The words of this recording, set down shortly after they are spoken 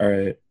All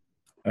right.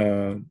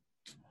 Uh,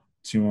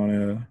 do you want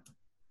to?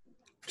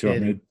 Do you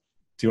want me to?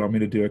 Do you want me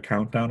to do a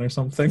countdown or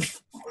something?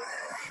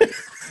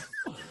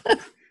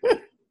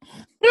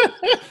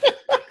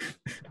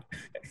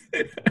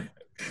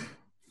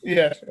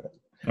 Yeah.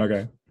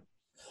 Okay.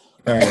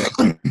 All right.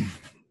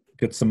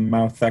 Get some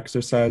mouth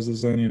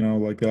exercises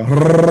in, like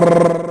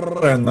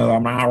and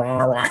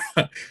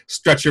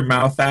stretch your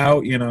mouth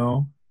out,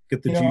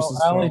 get the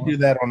juices I only flowing. do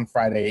that on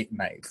Friday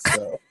nights.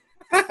 So.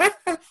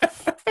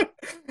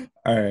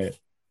 All right.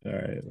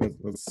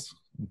 Let's.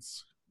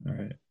 All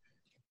right.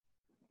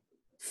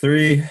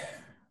 3,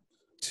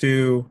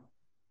 2,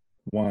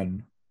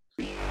 1.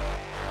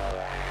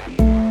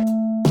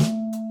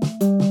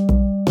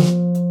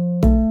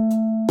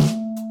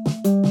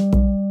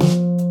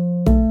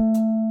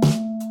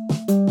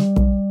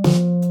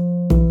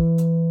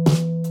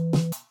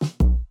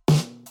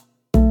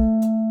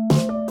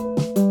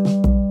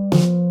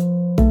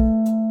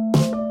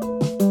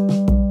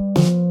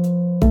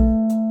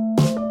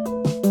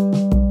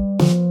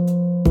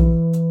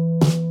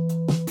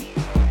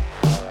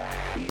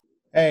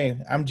 Hey,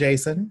 I'm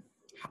Jason.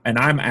 And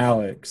I'm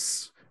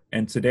Alex.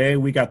 And today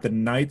we got the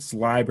Knights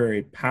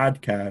Library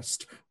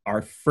podcast,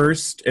 our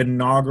first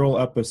inaugural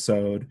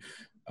episode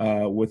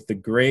with the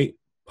great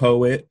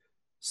poet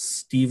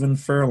Stephen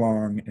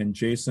Furlong. And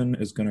Jason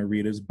is going to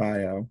read his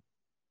bio.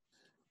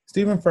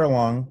 Stephen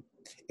Furlong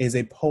is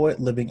a poet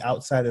living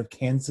outside of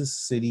Kansas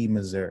City,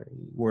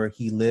 Missouri, where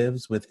he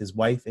lives with his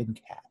wife and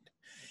cat.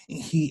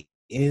 He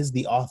is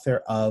the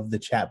author of the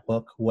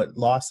chapbook What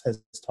Lost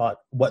Taught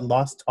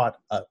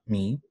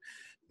Me,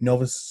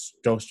 Nova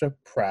Scotia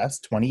Press,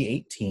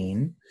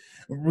 2018.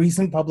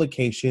 Recent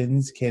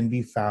publications can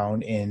be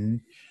found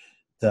in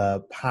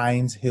the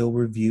Pines Hill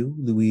Review,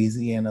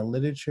 Louisiana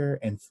Literature,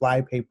 and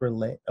Flypaper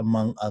Lit,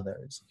 among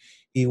others.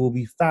 He will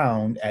be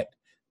found at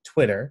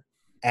Twitter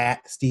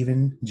at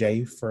Stephen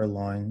J.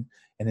 Furlong,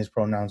 and his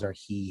pronouns are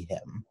he,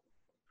 him.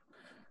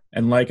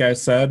 And like I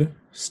said,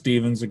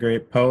 Stephen's a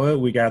great poet.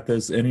 We got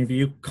this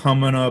interview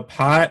coming up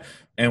hot,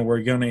 and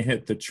we're going to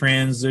hit the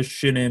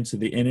transition into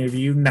the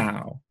interview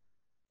now.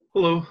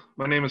 Hello,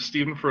 my name is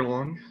Stephen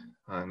Furlong,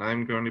 and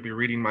I'm going to be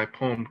reading my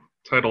poem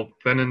titled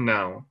Then and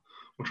Now,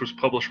 which was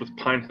published with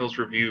Pine Hills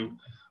Review,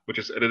 which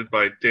is edited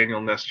by Daniel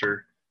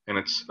Nestor, and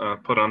it's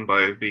put on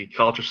by the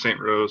College of St.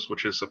 Rose,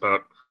 which is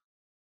about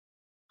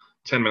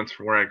 10 minutes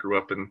from where I grew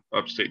up in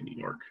upstate New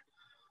York.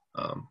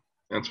 And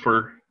it's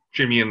for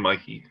Jimmy and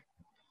Mikey.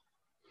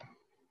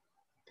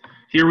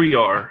 Here we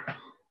are,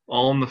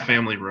 all in the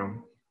family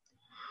room.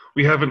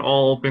 We haven't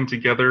all been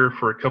together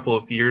for a couple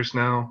of years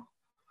now.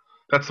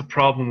 That's the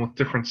problem with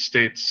different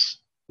states,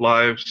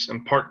 lives,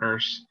 and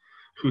partners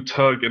who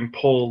tug and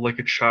pull like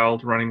a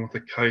child running with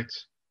a kite.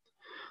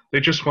 They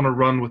just want to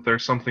run with their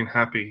something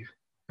happy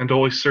and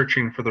always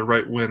searching for the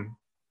right win.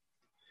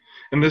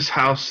 In this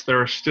house,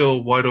 there are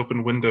still wide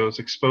open windows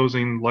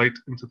exposing light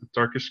into the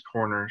darkest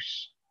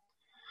corners.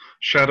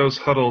 Shadows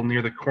huddle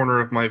near the corner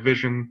of my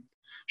vision.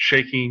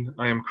 Shaking,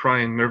 I am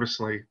crying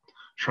nervously,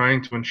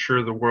 trying to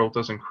ensure the world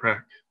doesn't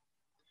crack.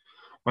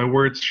 My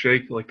words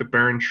shake like the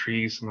barren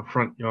trees in the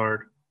front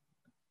yard.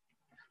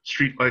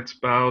 Streetlights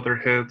bow their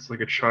heads like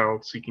a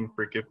child seeking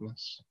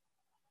forgiveness.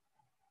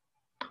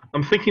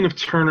 I'm thinking of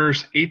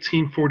Turner's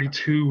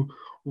 1842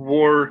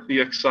 War,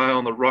 the Exile,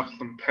 and the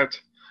Rockland Pet,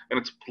 and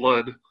its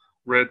blood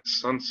red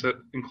sunset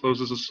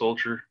encloses a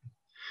soldier.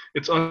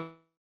 It's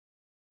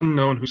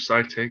unknown whose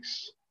side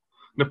takes.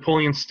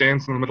 Napoleon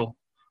stands in the middle,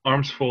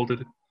 arms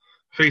folded,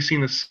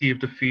 facing the sea of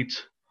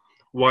defeat,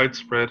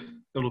 widespread.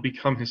 It will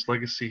become his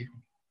legacy.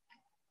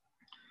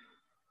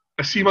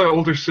 I see my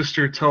older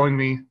sister telling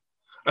me,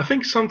 I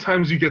think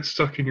sometimes you get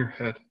stuck in your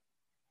head.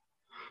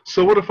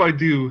 So what if I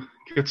do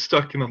get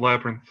stuck in a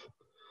labyrinth?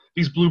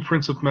 These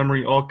blueprints of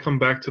memory all come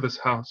back to this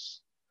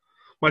house.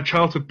 My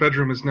childhood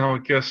bedroom is now a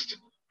guest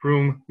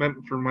room meant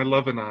for my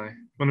love and I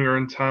when we are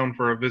in town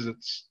for our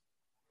visits.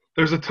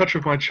 There's a touch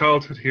of my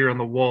childhood here on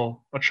the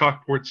wall, a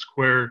chalkboard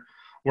square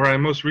where I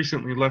most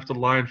recently left a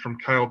line from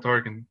Kyle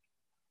Dargan.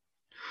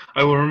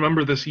 I will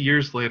remember this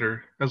years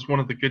later as one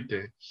of the good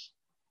days,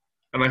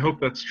 and I hope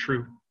that's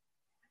true.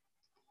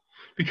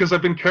 Because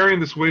I've been carrying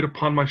this weight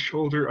upon my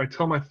shoulder, I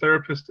tell my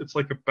therapist it's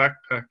like a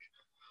backpack.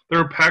 There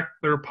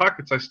are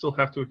pockets I still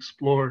have to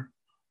explore.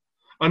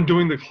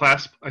 Undoing the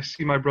clasp, I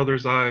see my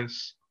brother's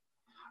eyes.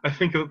 I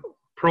think of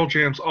Pearl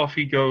Jam's Off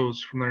He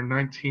Goes from their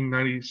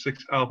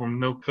 1996 album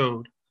No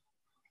Code.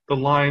 The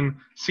line,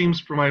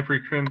 seems for my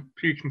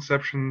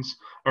preconceptions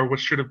are what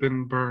should have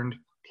been burned,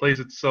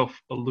 plays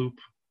itself a loop.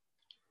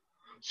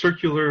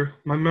 Circular,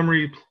 my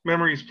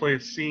memories play a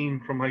scene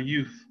from my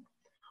youth.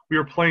 We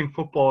are playing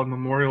football on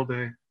Memorial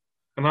Day,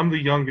 and I'm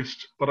the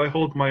youngest, but I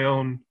hold my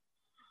own.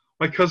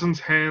 My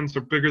cousin's hands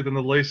are bigger than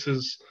the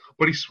laces,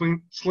 but he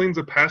slings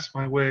a pass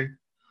my way.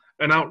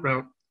 An out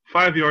route,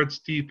 5 yards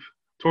deep,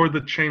 toward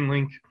the chain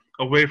link,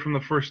 away from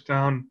the first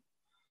down.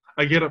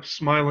 I get up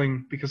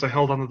smiling because I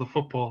held onto the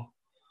football.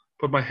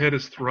 But my head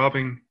is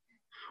throbbing.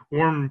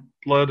 Warm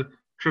blood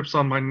drips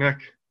on my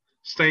neck,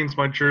 stains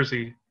my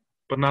jersey,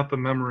 but not the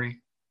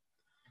memory.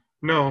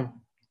 No,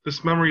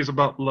 This memory is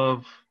about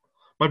love.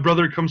 My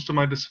brother comes to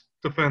my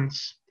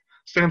defense,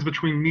 stands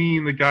between me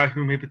and the guy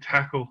who made the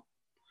tackle.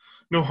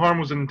 No harm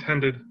was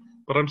intended,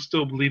 but I'm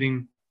still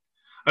bleeding.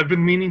 I've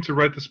been meaning to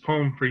write this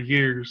poem for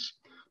years,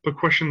 but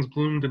questions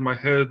bloomed in my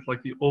head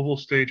like the oval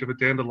stage of a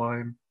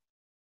dandelion,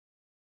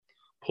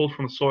 pulled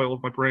from the soil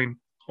of my brain,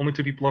 only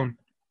to be blown,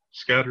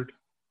 scattered.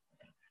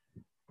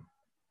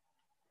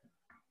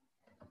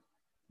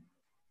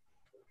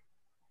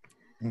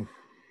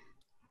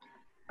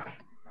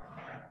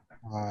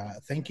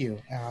 Thank you,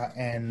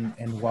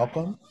 and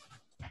welcome,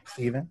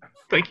 Stephen.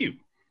 Thank you.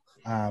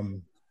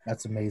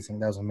 That's amazing.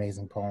 That was an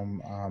amazing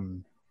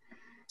poem,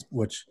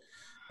 which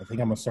I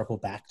think I'm gonna circle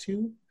back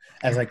to,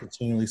 as I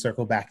continually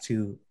circle back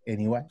to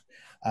anyway.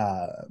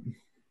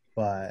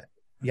 But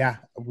yeah,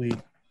 we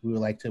would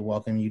like to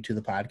welcome you to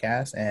the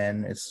podcast,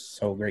 and it's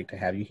so great to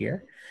have you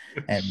here.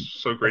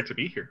 It's so great to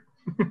be here.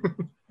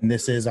 And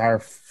this is our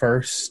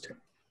first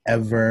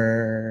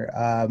ever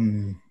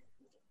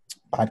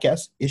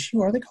podcast issue.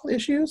 Are they called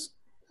issues,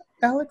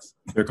 Alex?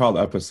 They're called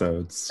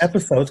episodes.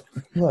 Episodes.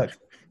 Look,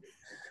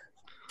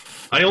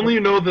 I only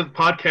know that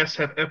podcasts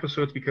have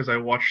episodes because I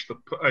listen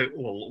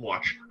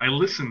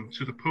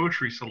to the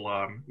Poetry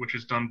Salon, which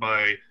is done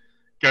by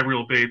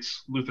Gabriel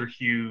Bates, Luther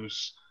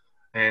Hughes,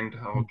 and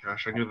oh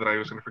gosh, I knew that I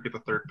was going to forget the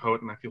third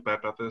poet, and I feel bad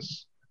about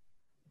this.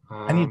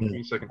 I need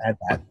to add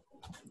that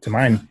to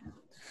mine.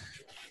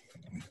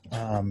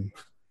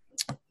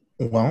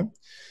 Well,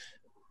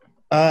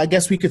 I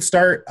guess we could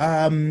start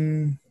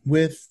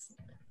with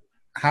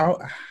how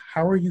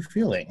are you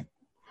feeling?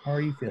 How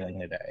are you feeling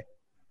today?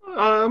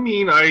 I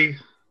mean,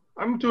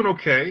 I'm doing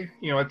okay.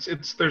 You know,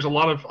 it's there's a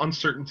lot of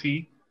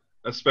uncertainty,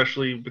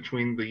 especially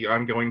between the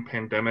ongoing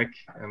pandemic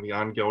and the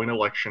ongoing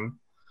election.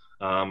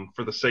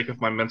 For the sake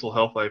of my mental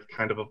health, I've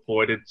kind of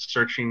avoided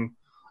searching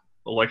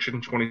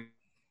election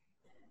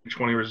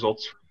 2020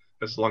 results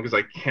as long as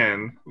I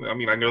can. I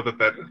mean, I know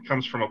that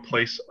comes from a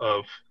place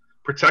of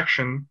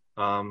protection,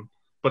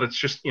 but it's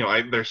just, you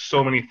know, there's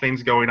so many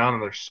things going on,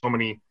 and there's so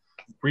many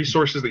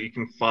resources that you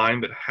can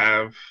find that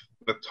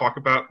talk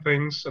about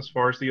things as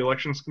far as the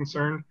election's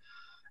concerned,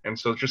 and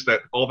so just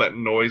that all that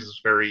noise is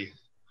very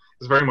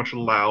much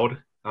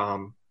loud,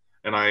 and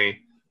I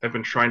have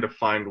been trying to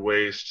find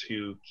ways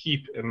to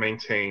keep and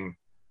maintain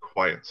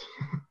quiet.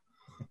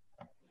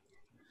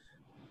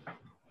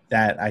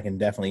 That I can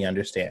definitely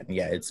understand.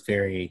 Yeah, it's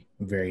very,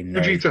 very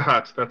noisy. Fujita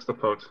Hot, that's the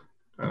poet.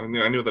 I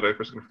knew that I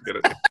was going to forget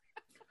it.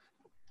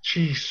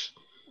 Jeez.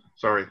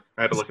 Sorry,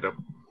 I had to look it up.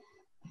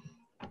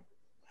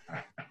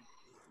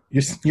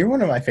 You're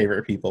one of my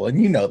favorite people,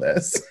 and you know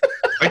this.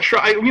 I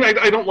try. I mean,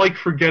 I don't like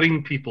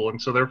forgetting people, and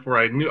so therefore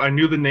I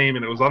knew the name,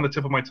 and it was on the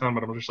tip of my tongue,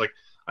 but I'm just like,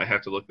 I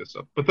have to look this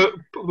up. But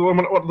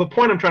the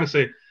point I'm trying to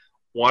say,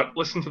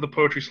 listen to the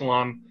Poetry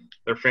Salon.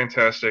 They're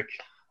fantastic.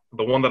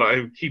 The one that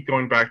I keep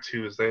going back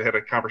to is they had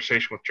a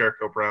conversation with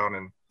Jericho Brown,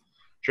 and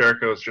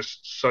Jericho is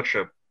just such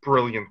a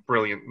brilliant,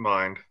 brilliant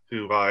mind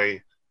who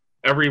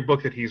every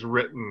book that he's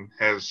written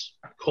has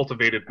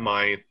cultivated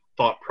my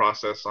thought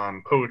process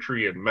on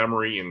poetry and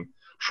memory and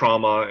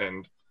trauma,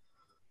 and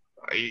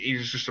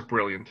he's just a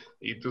brilliant.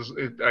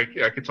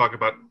 I could talk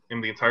about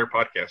him the entire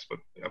podcast, but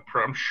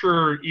I'm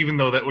sure even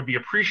though that would be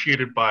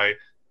appreciated by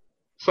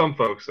some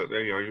folks, that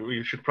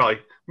you should probably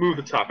move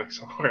the topic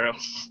somewhere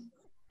else.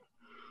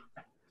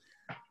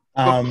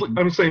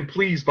 I'm saying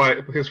please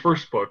buy his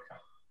first book,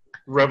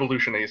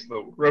 revolutionized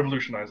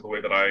the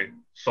way that I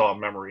saw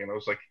memory, and I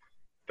was like,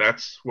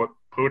 that's what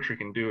poetry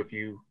can do if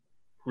you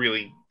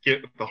really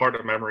get at the heart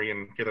of memory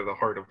and get at the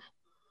heart of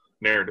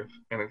narrative,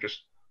 and it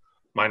just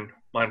mind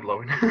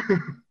blowing.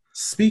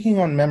 Speaking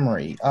on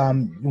memory,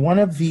 one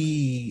of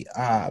the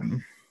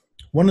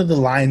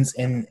lines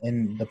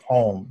in the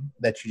poem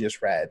that you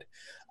just read,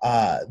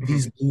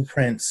 these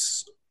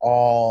blueprints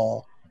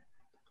all.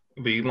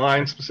 The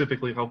line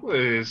specifically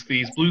is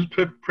these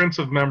blueprints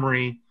of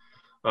memory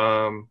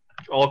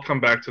all come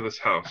back to this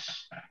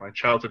house. My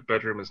childhood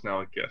bedroom is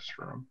now a guest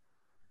room.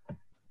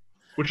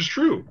 Which is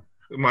true.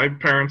 My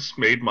parents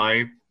made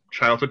my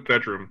childhood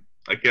bedroom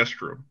a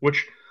guest room,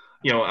 which,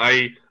 you know,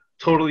 I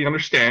totally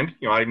understand.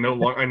 You know, I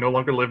no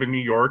longer live in New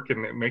York,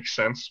 and it makes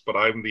sense, but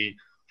I'm the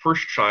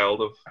first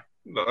child of,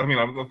 I mean,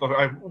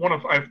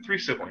 I have three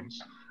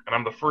siblings, and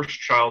I'm the first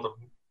child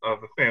of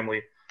the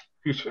family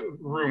whose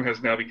room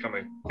has now become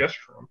a guest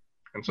room.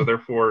 And so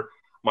therefore,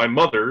 my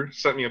mother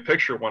sent me a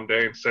picture one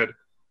day and said,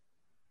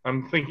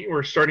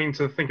 we're starting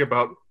to think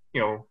about, you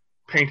know,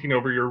 painting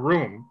over your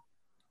room.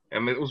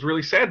 And it was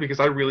really sad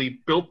because I really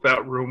built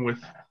that room with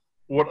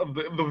what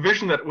the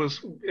vision that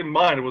was in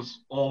mind. It was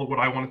all what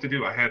I wanted to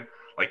do. I had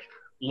like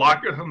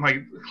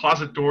my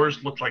closet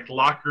doors looked like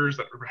lockers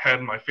that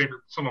had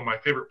some of my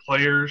favorite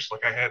players.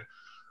 Like I had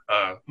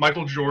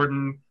Michael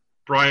Jordan,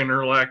 Brian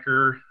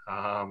Urlacher.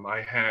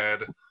 I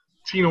had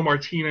Tino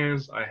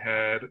Martinez. I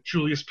had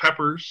Julius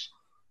Peppers,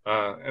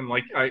 and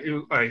like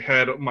I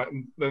had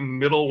the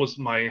middle was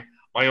my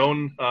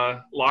own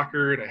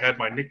locker, and it had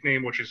my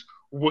nickname, which is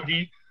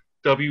Woogie,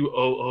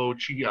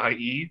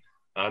 Woogie.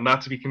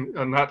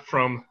 Not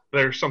from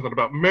There's Something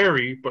About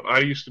Mary, but I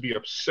used to be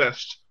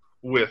obsessed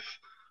with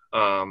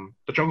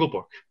the Jungle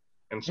Book.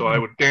 And so I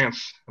would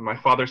dance, and my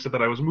father said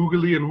that I was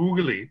Moogly and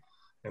Woogly,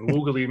 and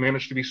Woogly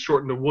managed to be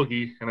shortened to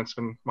Woogie, and it's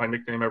been my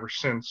nickname ever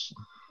since.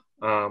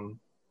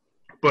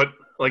 But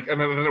like,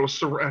 and then it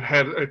was,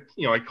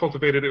 I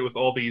cultivated it with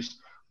all these,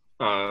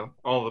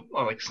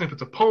 like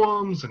snippets of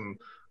poems and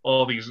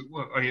all these.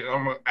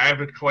 I'm an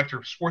avid collector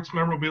of sports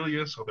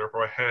memorabilia, so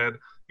therefore I had,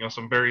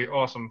 some very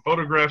awesome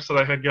photographs that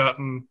I had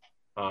gotten,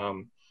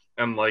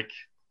 and like,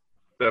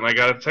 then I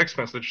got a text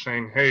message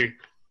saying, "Hey,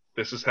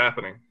 this is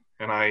happening,"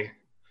 and I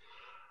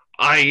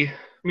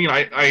knew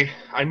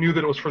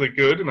that it was for the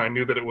good, and I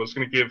knew that it was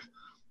going to give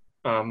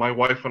my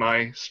wife and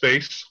I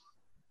space.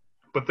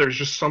 But there's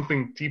just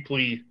something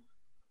deeply.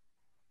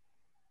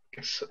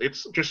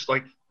 It's just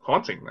like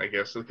haunting, I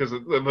guess, because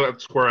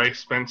that's where I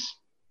spent.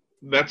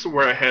 That's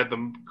where I had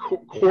the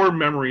core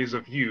memories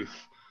of youth,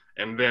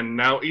 and then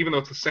now, even though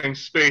it's the same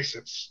space,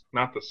 it's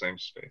not the same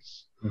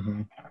space.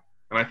 Mm-hmm.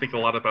 And I think a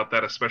lot about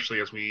that, especially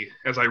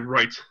as I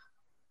write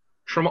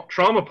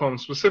trauma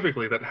poems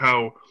specifically, that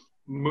how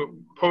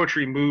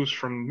poetry moves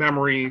from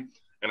memory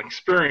and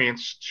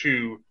experience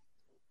to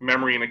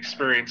memory and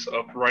experience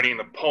of writing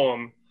the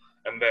poem,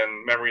 and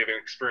then memory of an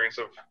experience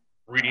of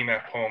reading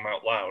that poem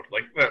out loud.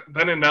 Like that,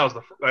 then and now is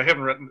I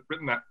haven't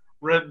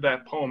read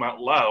that poem out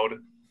loud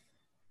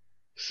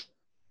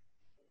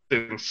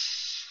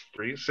since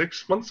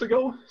 6 months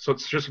ago. So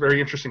it's just very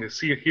interesting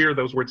to hear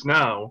those words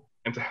now,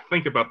 and to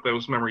think about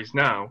those memories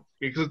now,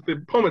 because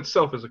the poem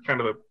itself is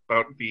kind of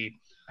about the,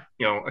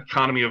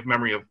 economy of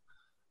memory of,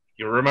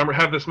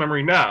 have this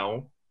memory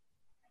now,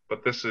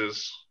 but this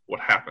is what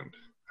happened.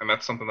 And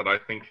that's something that I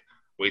think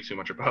way too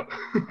much about.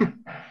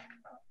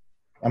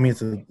 I mean,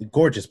 it's a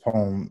gorgeous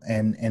poem,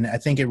 and I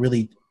think it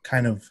really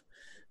kind of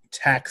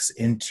tacks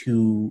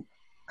into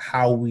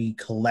how we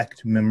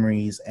collect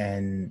memories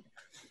and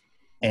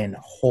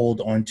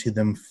hold on to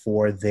them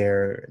for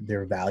their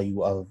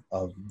value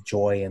of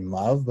joy and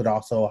love, but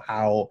also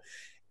how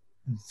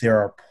there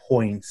are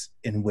points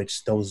in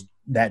which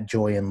that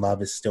joy and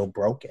love is still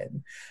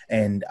broken.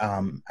 And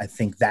I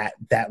think that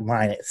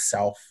line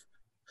itself,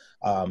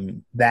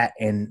 that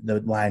and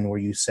the line where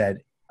you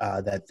said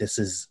that this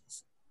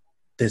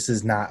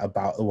is not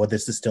about, well,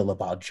 this is still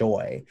about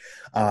joy.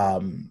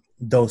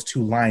 Those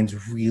two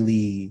lines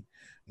really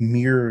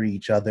mirror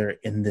each other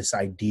in this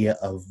idea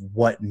of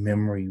what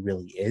memory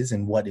really is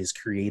and what is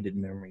created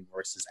memory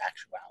versus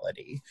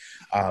actuality.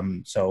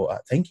 So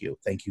thank you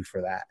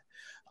for that.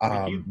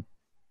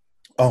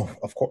 Oh,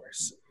 of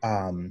course.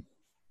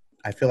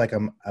 I feel like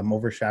I'm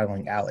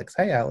overshadowing Alex.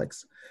 Hey,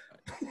 Alex.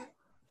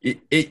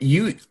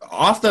 You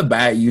off the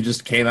bat, you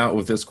just came out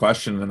with this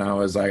question, and I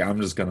was like, I'm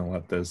just gonna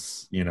let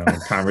this,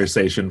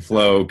 conversation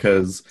flow,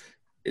 because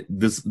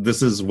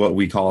this is what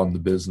we call in the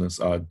business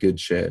good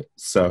shit.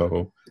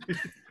 So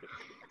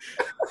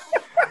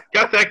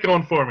got that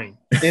going for me.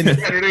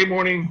 Saturday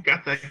morning,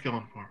 got that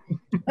going for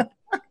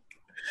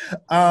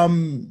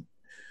me.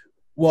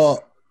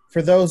 Well,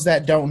 for those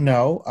that don't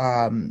know,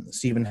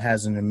 Stephen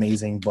has an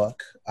amazing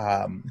book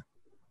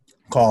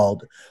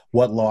called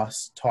 "What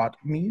Loss Taught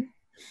Me."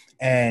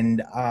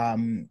 And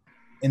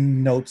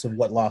in notes of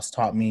What Loss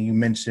Taught Me, you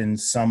mentioned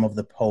some of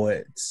the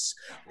poets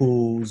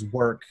whose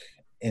work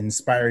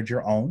inspired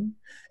your own.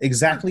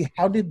 Exactly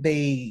how did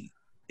they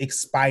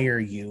inspire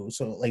you?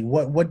 So, like,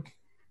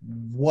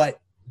 what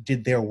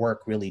did their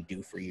work really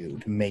do for you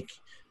to make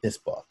this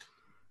book?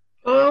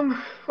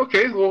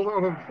 Okay, well,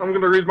 I'm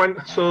going to read mine.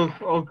 So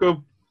I'll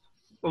go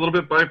a little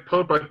bit by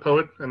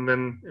poet, and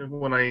then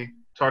when I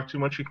talk too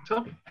much, you can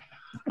tell me.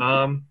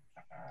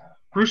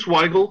 Bruce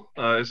Weigel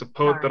is a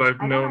poet that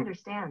I've known. I don't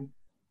understand.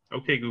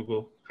 Okay,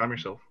 Google, calm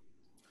yourself.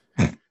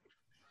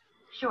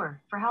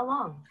 Sure. For how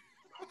long?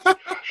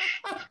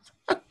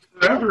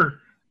 Forever.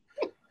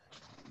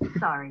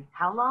 Sorry.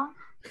 How long?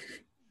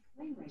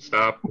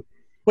 Stop.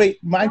 Wait,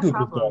 my No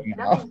Google's problem. going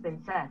now. Nothing's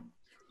been said.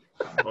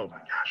 Oh my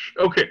gosh.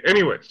 Okay.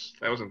 Anyways,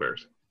 that was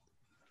embarrassing.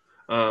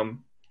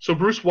 So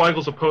Bruce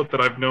Weigel's a poet that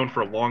I've known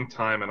for a long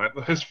time, and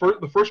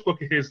the first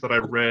book of his that I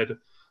read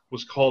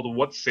was called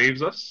 "What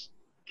Saves Us."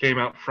 Came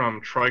out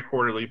from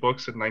Tri-Quarterly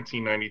Books in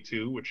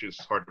 1992, which is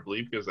hard to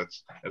believe because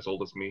that's as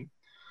old as me.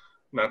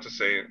 Not to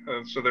say,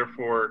 so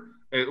therefore,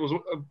 it was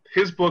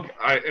his book.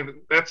 And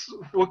that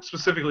book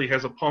specifically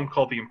has a poem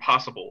called "The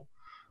Impossible,"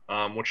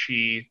 which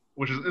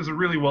is a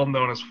really well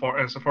known as far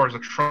as a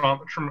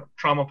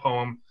trauma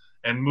poem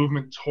and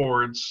movement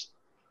towards.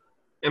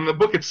 In the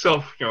book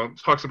itself, it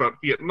talks about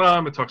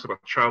Vietnam. It talks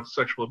about child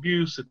sexual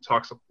abuse. It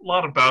talks a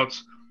lot about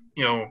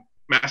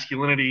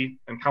masculinity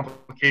and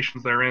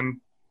complications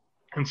therein.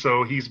 And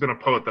so he's been a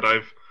poet that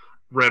I've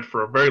read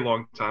for a very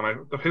long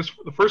time. The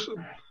first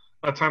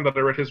time that I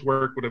read his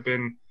work would have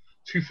been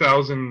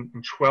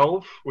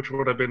 2012, which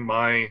would have been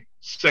my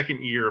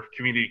second year of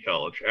community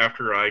college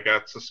after I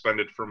got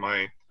suspended for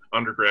my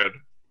undergrad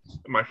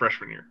my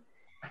freshman year.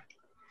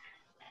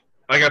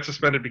 I got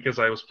suspended because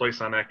I was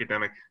placed on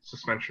academic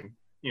suspension.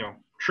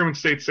 Truman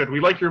State said,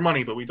 "We like your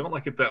money, but we don't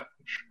like it that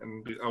much."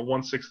 And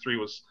 163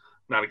 was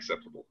not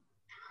acceptable.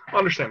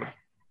 Understandable.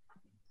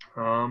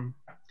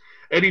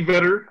 Eddie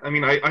Vedder. I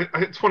mean,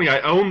 it's funny. I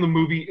own the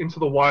movie Into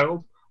the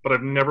Wild, but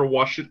I've never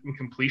watched it in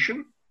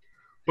completion.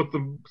 But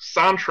the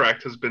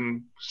soundtrack has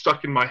been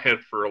stuck in my head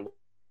for a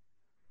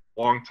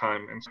long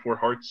time, and For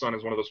Heart's Son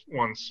is one of those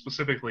ones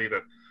specifically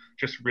that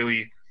just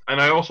really. And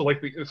I also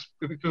like because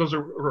those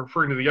are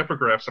referring to the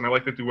epigraphs, and I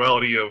like the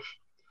duality of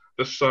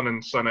the sun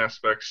and sun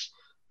aspects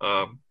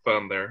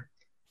found there.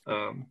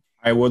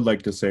 I would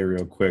like to say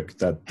real quick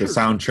that the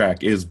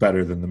soundtrack is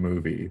better than the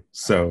movie.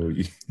 So,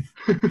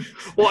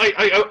 well,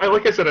 I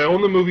like I said, I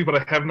own the movie, but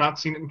I have not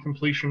seen it in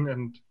completion.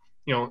 And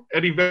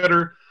Eddie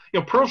Vedder,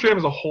 Pearl Jam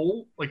as a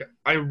whole, like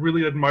I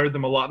really admired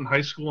them a lot in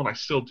high school, and I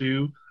still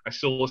do. I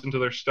still listen to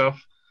their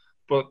stuff.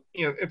 But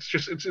it's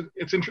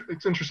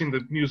interesting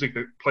the music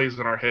that plays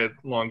in our head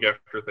long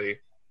after they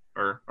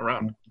are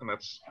around, and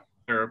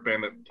they're a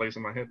band that plays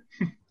in my head.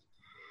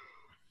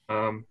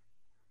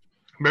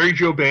 Mary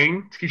Jo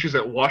Bang teaches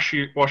at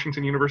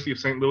Washington University of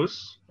St.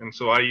 Louis, and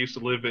so I used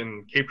to live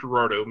in Cape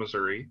Girardeau,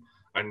 Missouri.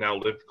 I now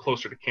live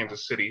closer to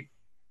Kansas City,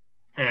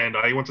 and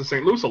I went to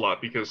St. Louis a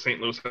lot because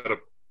St. Louis had a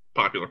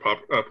popular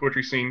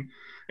poetry scene,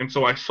 and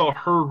so I saw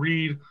her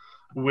read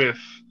with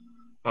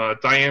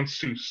Diane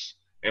Seuss,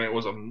 and it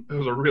was a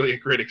really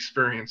great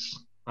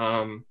experience.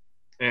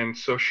 And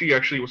so she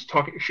actually was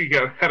talking. She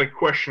had a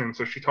question,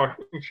 so she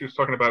was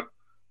talking about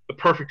the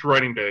perfect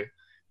writing day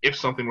if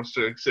something was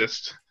to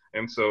exist,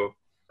 and so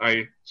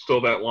I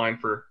stole that line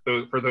for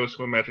those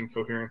who imagine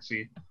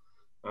coherency.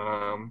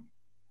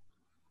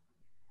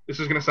 This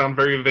is going to sound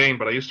very vain,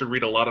 but I used to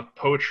read a lot of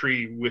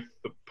poetry with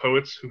the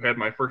poets who had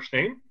my first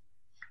name,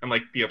 and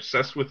like be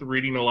obsessed with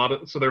reading a lot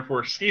of. So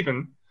therefore,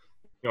 Stephen,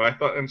 I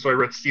thought, and so I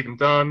read Stephen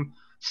Dunn.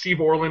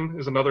 Steve Orland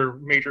is another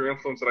major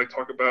influence that I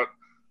talk about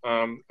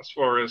as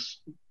far as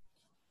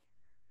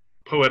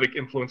poetic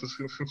influence is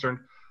concerned.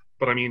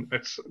 But I mean,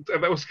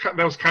 that was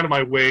kind of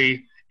my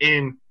way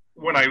in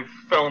when I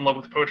fell in love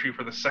with poetry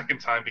for the second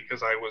time,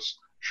 because I was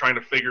trying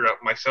to figure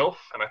out myself,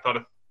 and I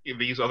thought if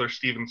these other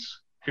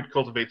Stevens could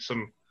cultivate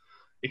some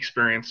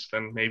experience,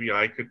 then maybe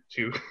I could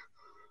too.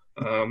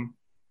 Let's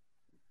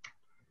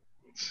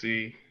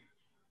see.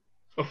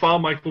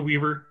 Afal Michael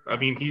Weaver. I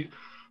mean,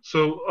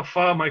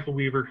 Afal Michael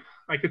Weaver.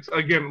 I could,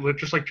 again,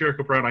 just like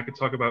Jericho Brown, I could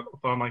talk about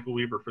Afal Michael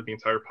Weaver for the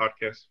entire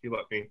podcast if you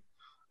let me.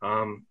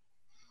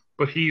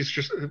 But he's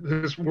just,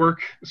 his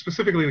work,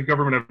 specifically The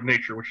Government of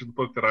Nature, which is the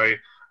book that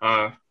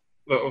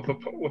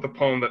with a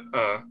poem that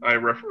I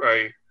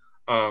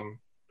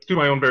do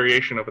my own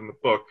variation of in the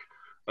book.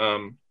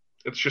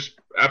 It's just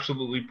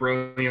absolutely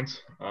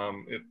brilliant.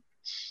 Even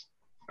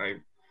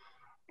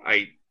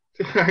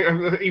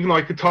though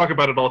I could talk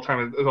about it all the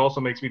time, it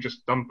also makes me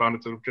just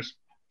dumbfounded to just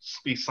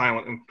be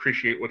silent and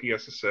appreciate what he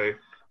has to say.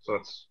 So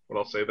that's what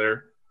I'll say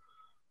there.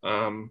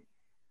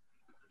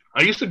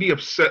 I used to be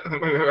upset.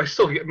 I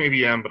still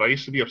maybe am, but I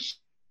used to be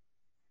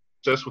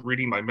obsessed with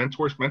reading my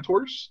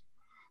mentors.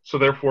 So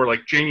therefore,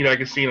 like Jamie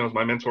D'Agostino is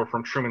my mentor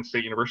from Truman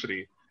State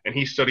University, and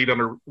he studied at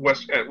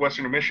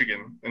Western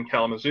Michigan in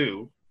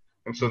Kalamazoo,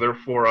 and so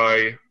therefore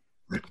I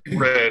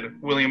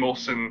read William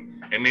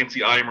Olson and Nancy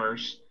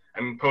Eimers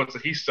and poets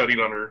that he studied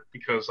under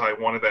because I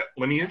wanted that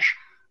lineage.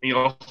 And he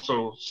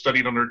also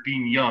studied under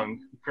Dean Young,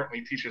 who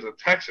currently teaches at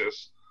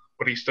Texas,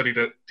 but he studied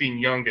at Dean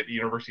Young at the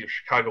University of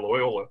Chicago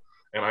Loyola.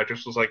 And I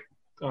just was like,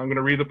 I'm going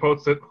to read the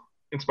poets that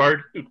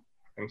inspired you.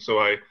 And so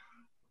I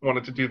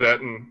wanted to do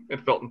that, and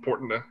it felt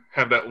important to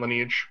have that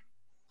lineage.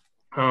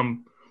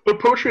 But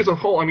poetry as a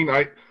whole, I mean,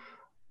 I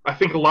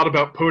think a lot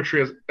about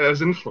poetry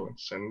as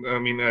influence, and I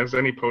mean, as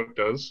any poet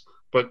does.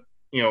 But,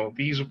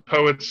 these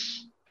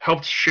poets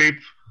helped shape,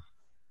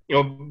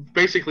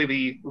 basically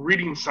the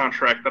reading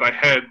soundtrack that I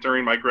had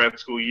during my grad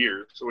school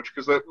years,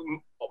 because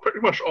pretty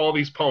much all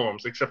these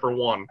poems, except for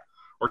one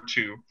or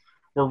two,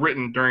 were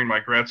written during my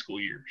grad school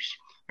years.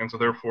 And so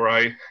therefore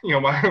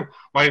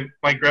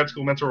my grad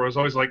school mentor was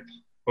always like,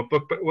 what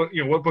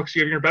books do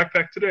you have in your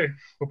backpack today?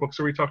 What books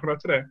are we talking about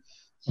today?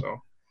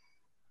 So.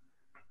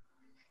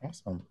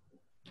 Awesome.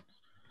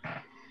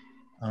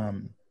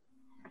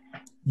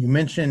 You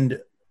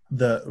mentioned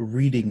the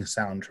reading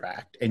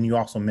soundtrack, and you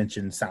also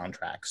mentioned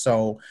soundtrack.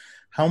 So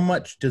how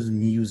much does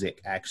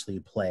music actually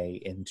play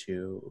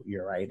into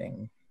your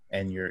writing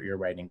and your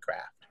writing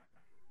craft?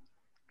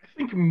 I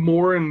think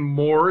more and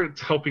more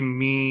it's helping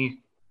me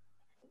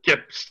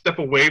step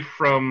away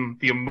from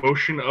the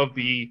emotion of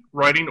the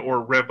writing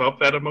or rev up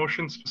that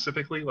emotion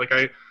specifically. Like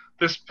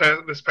this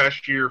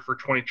past year for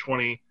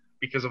 2020,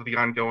 because of the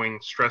ongoing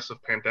stress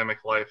of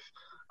pandemic life,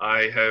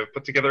 I have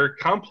put together a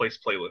Complex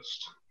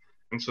playlist.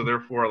 And so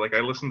therefore, like, I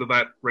listen to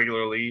that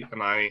regularly,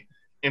 and I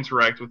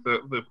interact with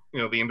the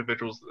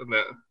individuals in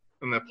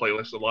that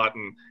playlist a lot.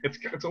 And it's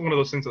one of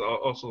those things that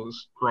also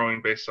is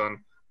growing based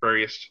on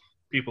various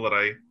people that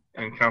I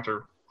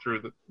encounter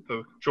through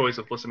the joys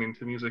of listening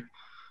to music.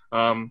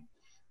 But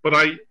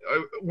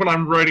when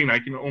I'm writing, I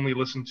can only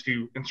listen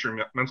to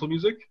instrumental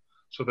music.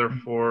 So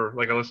therefore,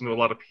 like, I listen to a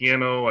lot of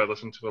piano. I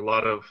listen to a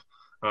lot of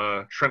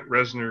Trent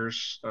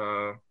Reznor's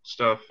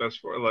stuff as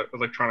for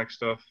electronic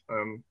stuff.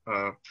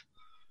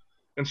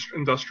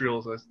 industrial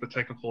is the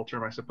technical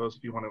term, I suppose,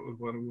 if you want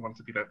it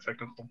to be that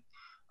technical.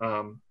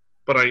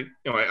 But I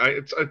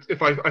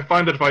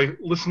find that if I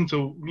listen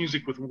to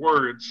music with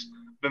words,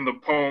 then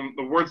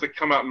the words that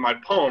come out in my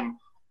poem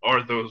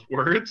are those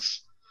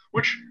words,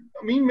 which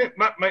may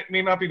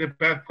not be a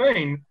bad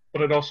thing,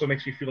 but it also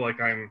makes me feel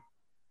like I'm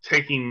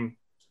taking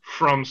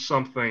from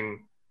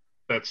something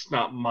that's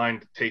not mine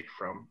to take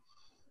from.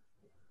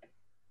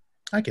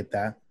 I get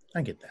that.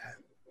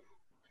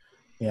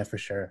 Yeah, for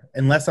sure.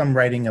 Unless I'm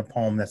writing a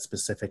poem that's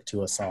specific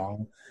to a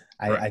song,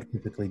 I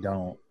typically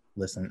don't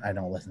listen. I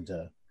don't listen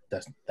to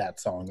that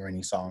song or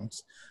any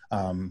songs.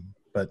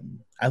 But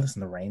I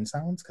listen to rain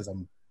sounds because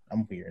I'm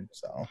weird.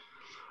 So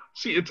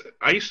see,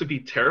 I used to be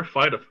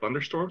terrified of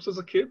thunderstorms as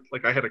a kid.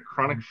 Like I had a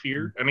chronic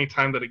fear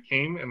anytime that it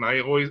came, and I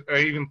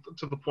even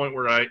to the point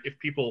where if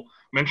people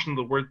mentioned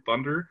the word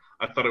thunder,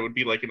 I thought it would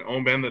be like an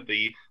omen that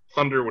the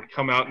thunder would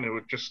come out and it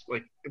would just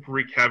like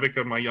wreak havoc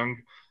on my young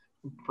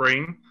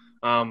brain.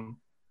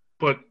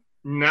 But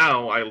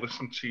now I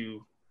listen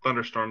to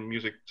thunderstorm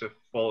music to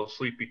fall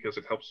asleep because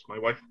it helps my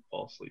wife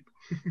fall asleep.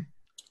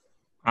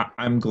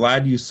 I'm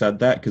glad you said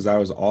that because I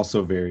was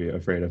also very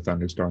afraid of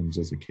thunderstorms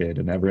as a kid,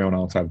 and everyone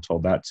else I've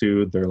told that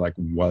to, they're like,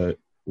 "What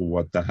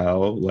the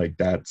hell? Like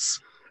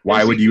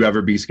why would you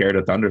ever be scared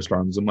of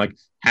thunderstorms?" I'm like,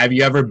 "Have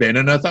you ever been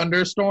in a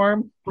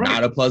thunderstorm? Right.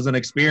 Not a pleasant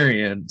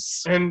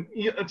experience." And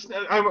it's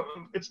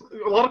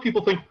a lot of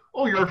people think,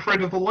 "Oh, you're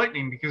afraid of the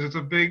lightning because it's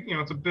a big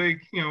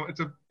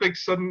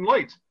sudden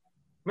light."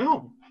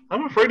 No,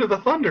 I'm afraid of the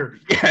thunder.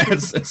 Yeah,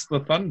 it's the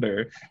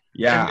thunder.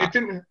 Yeah.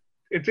 And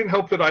it didn't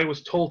help that I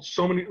was told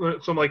so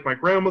like my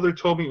grandmother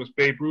told me it was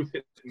Babe Ruth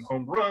hitting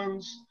home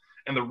runs,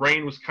 and the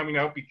rain was coming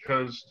out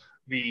because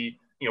the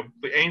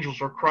Angels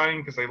were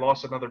crying because they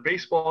lost another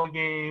baseball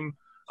game.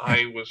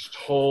 I was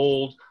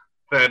told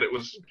that it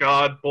was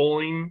God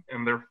bowling,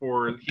 and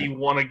therefore he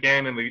won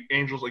again, and the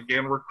Angels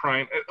again were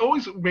crying. It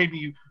always made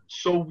me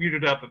so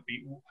weirded out that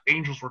the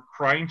Angels were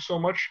crying so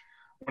much.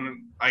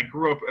 When I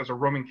grew up as a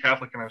Roman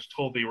Catholic and I was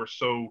told they were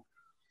so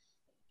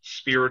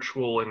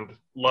spiritual and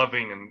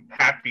loving and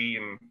happy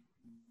and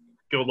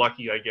go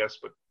lucky, I guess,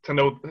 but to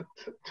know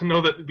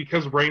that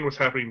because rain was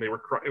happening, they were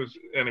crying. It was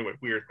anyway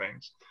weird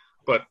things,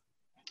 but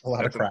a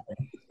lot of crying.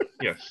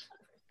 Yes,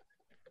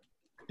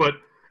 but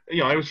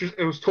I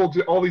was told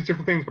all these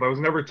different things, but I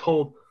was never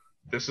told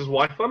this is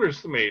why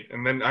thunder's made.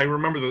 And then I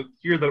remember the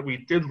year that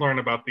we did learn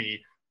about the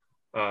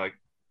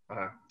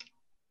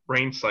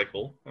rain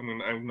cycle. I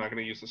mean, I'm not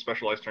going to use the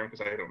specialized term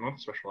because I don't know the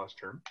specialized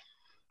term.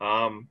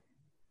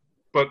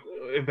 But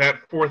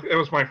it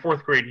was my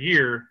fourth grade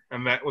year,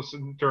 and that was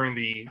during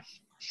the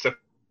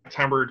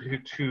September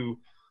to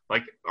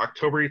like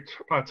October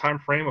time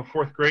frame of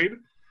fourth grade.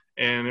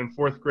 And in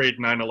fourth grade,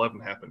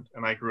 9/11 happened,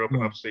 and I grew up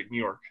in upstate New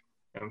York,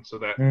 and so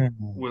that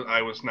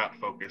I was not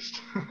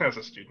focused as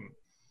a student.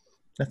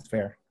 That's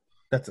fair.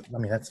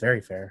 That's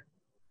very fair.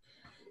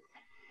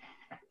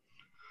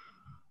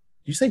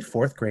 You say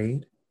fourth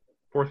grade?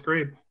 Fourth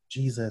grade.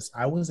 Jesus,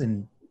 I was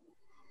in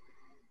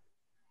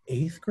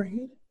eighth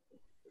grade?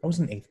 I was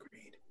in eighth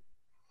grade.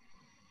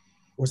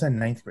 Or was that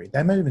ninth grade?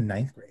 That might have been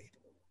ninth grade.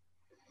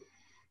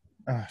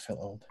 Oh, I feel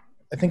old.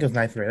 I think it was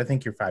ninth grade. I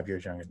think you're 5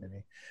 years younger than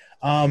me.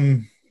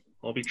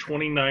 I'll be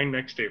 29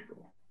 next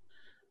April.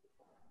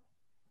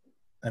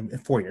 In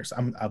 4 years.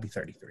 I'll be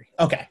 33.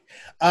 Okay.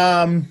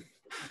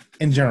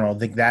 In general, I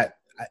think that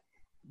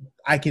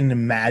I can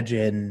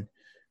imagine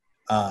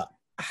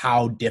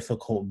how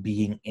difficult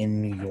being in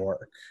New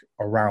York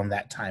around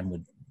that time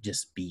would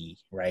just be,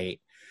 right?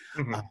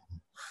 Mm-hmm.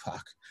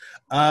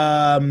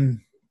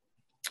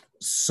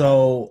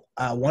 So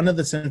one of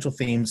the central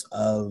themes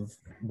of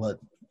what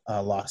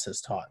loss has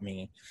taught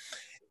me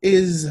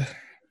is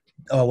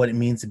what it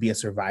means to be a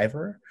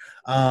survivor.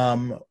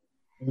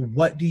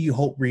 What do you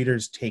hope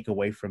readers take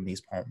away from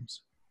these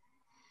poems?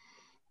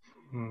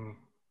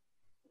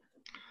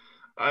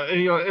 At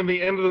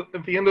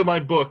the end of my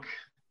book,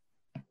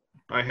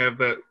 I have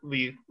the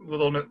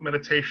little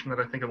meditation that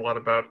I think a lot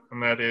about,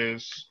 and that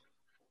is,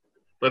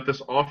 let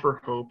this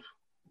offer hope,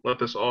 let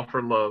this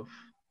offer love,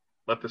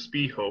 let this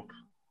be hope,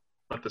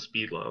 let this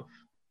be love.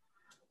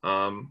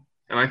 And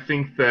I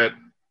think that,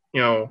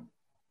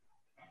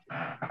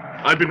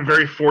 I've been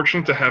very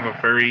fortunate to have a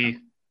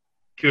very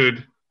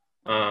good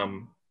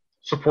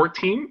support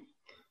team,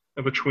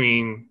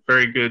 between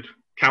very good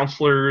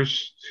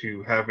counselors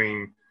to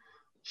having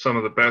some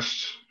of the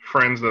best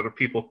friends that a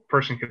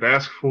person could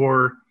ask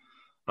for.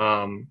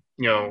 And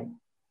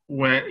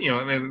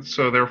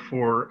so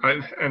therefore,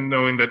 and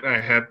knowing that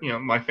I had,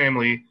 my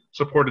family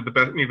supported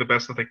me the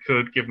best that they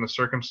could given the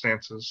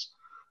circumstances.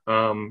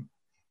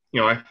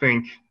 I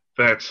think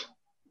that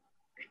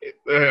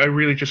I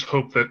really just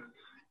hope that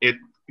it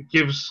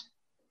gives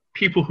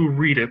people who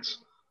read it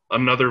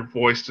another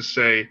voice to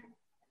say,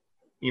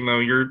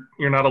 you're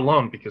not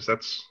alone, because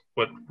that's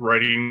what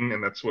writing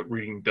and that's what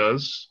reading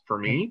does for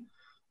me.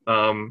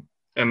 And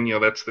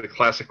that's the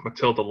classic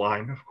Matilda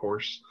line, of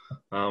course.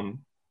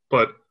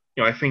 But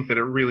I think that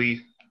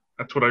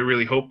that's what I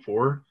really hope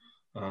for,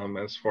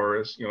 as far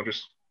as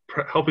just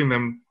helping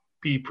them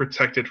be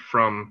protected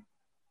from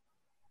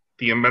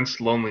the immense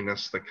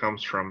loneliness that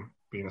comes from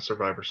being a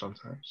survivor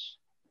sometimes.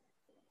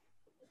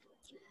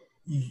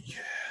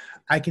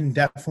 I can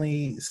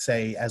definitely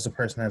say, as a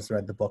person that's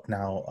read the book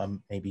now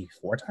maybe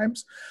 4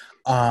 times,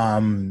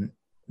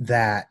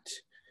 that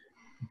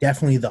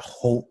definitely the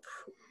hope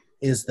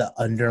is the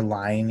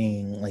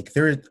underlining. Like,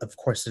 of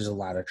course there's a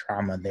lot of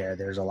trauma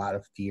there's a lot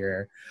of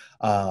fear,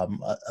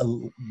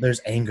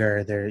 there's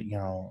anger there,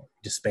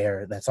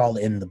 despair. That's all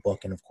in the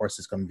book, and of course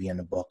it's going to be in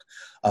a book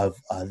of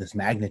this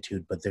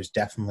magnitude, but there's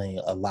definitely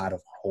a lot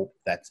of hope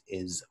that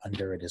is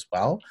under it as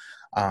well.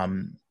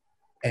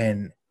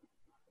 And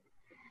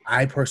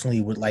I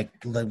personally would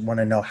want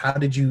to know, how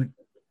did you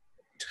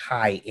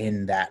tie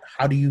in that?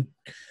 How do you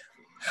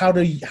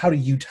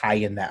tie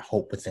in that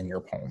hope within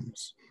your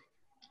poems?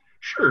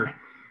 Sure.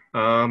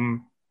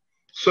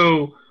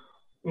 So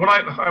when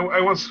I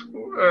was,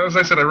 as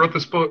I said, I wrote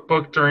this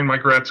book during my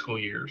grad school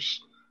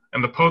years,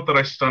 and the poet that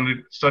I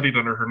studied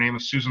under, her name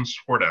is Susan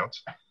Swartout.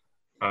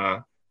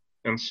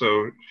 And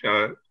so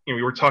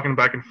we were talking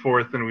back and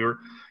forth, and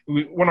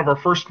one of our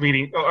first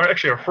meeting, or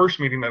actually our first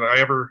meeting that I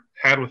ever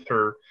had with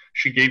her,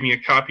 she gave me a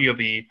copy of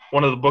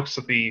one of the books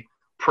that the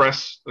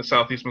press, the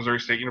Southeast Missouri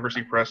State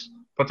University Press,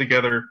 put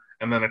together,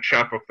 and then a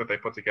chapbook that they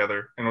put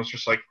together, and it was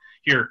just like,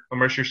 here,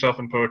 immerse yourself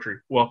in poetry.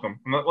 Welcome.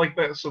 And like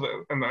that.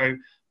 And I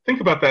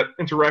think about that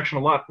interaction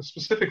a lot,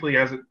 specifically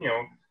as it,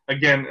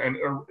 again, an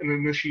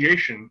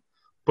initiation.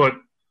 But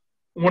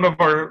one of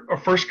our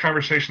first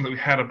conversations that we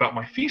had about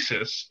my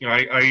thesis,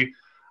 I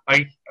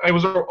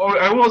was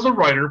a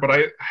writer, but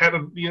I had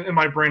in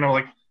my brain, I'm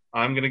like,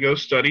 I'm going to go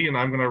study, and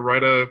I'm going to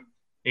write a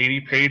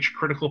 80-page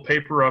critical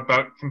paper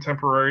about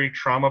contemporary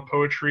trauma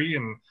poetry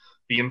and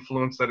the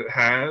influence that it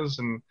has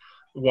and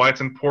why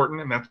it's important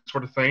and that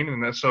sort of thing.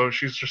 And so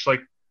she's just like,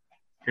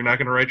 you're not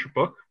going to write your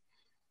book?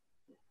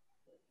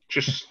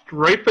 Just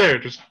right there,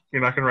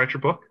 you're not going to write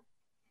your book?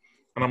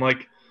 And I'm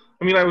like,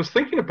 I was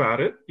thinking about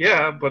it,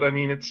 yeah, but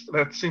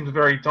that seems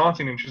very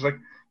daunting. And she's like,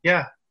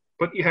 yeah,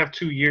 but you have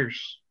 2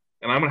 years,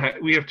 and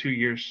we have 2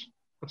 years.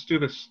 Let's do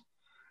this.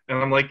 And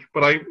I'm like,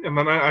 and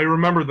then I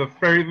remember the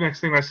very next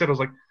thing I said, I was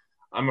like,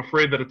 I'm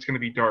afraid that it's going to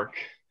be dark.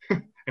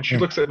 And she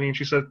looks at me and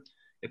she said,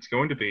 it's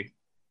going to be,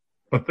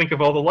 but think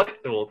of all the light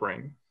it will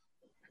bring.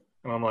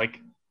 And I'm like,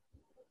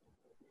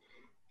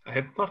 I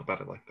hadn't thought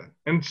about it like that.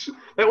 And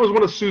that was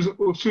one of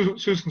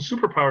Susan's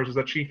superpowers, is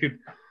that she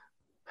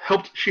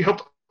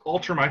helped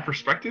alter my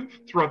perspective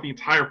throughout the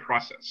entire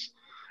process.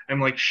 And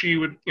like, she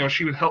would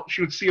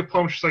see a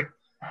poem, she's like,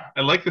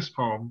 I like this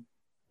poem,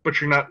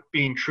 but you're not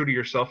being true to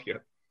yourself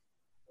yet.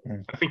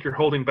 I think you're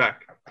holding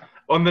back.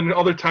 And then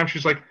other times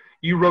she's like,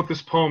 you wrote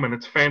this poem and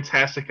it's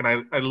fantastic, and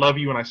I love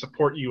you and I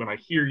support you and I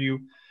hear you.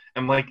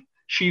 And like,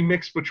 she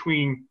mixed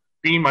between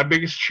being my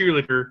biggest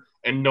cheerleader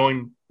and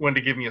knowing when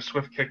to give me a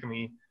swift kick in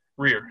the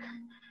rear.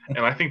 And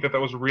I think that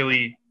was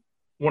really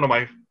one of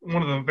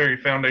the very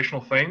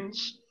foundational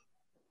things.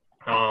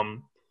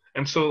 And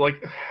so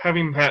like,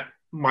 having that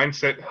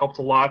mindset helped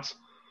a lot.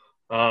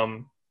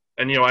 And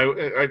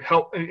it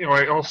helped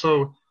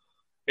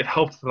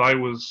that I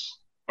was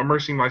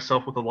immersing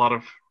myself with a lot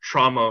of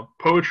trauma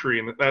poetry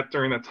and that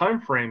during that time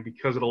frame,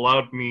 because it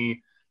allowed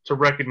me to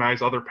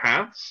recognize other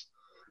paths.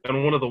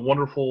 And one of the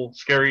wonderful,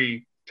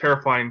 scary,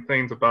 terrifying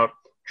things about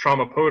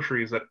trauma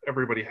poetry is that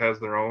everybody has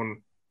their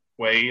own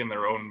way and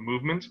their own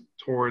movement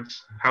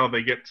towards how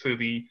they get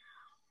to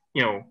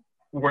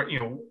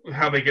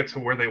how they get to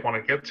where they want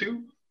to get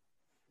to.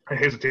 I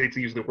hesitate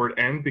to use the word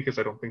end, because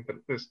I don't think that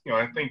this,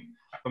 I think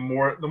the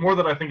more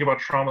that I think about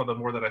trauma, the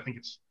more that I think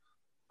it's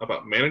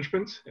about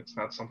management. It's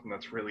not something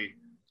that's really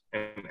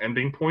an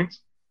ending point.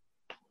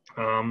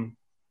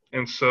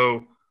 And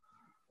so,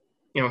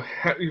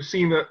 you've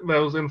seen that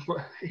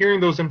hearing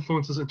those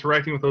influences,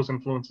 interacting with those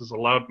influences,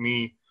 allowed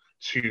me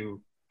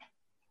to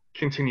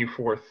continue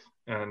forth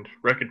and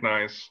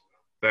recognize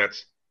that,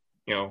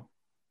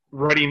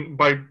 writing,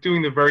 by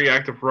doing the very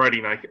act of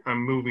writing,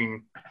 I'm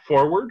moving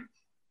forward,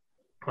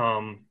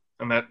 and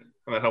that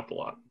helped a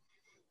lot.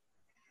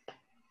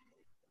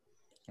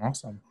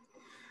 Awesome.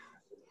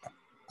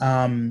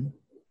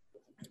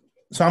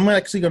 So I'm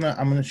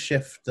gonna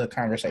shift the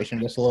conversation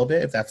just a little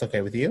bit, if that's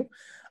okay with you.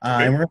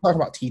 Okay. And we're gonna talk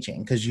about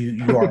teaching, because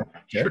you are a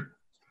teacher.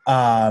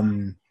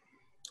 Sure.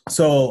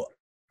 So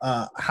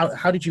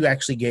how did you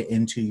actually get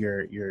into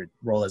your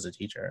role as a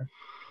teacher?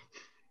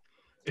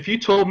 If you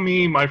told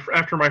me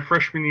after my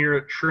freshman year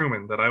at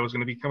Truman that I was going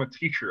to become a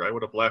teacher, I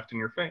would have laughed in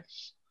your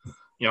face.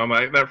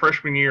 That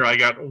freshman year I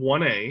got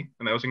 1A,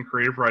 and that was in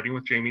creative writing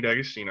with Jamie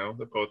D'Agostino,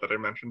 the poet that I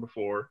mentioned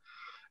before.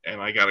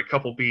 And I got a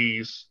couple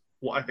B's,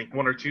 I think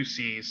 1 or 2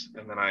 C's,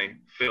 and then I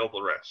failed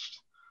the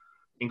rest,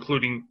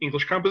 including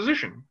English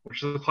composition,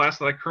 which is the class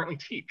that I currently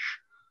teach.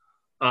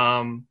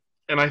 And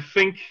I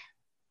think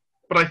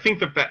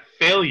that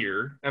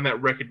failure and that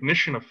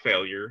recognition of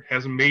failure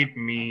has made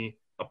me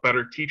a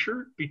better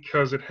teacher,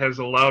 because it has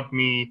allowed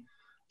me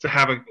to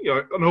have an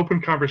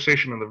open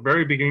conversation in the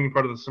very beginning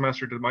part of the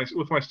semester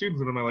with my students,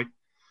 and I'm like,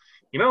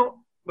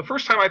 the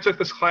first time I took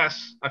this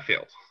class, I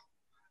failed,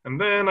 and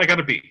then I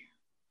got a B,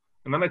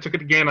 And then I took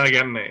it again, and I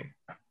got an A.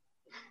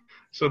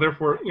 So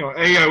therefore,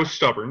 A, I was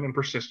stubborn and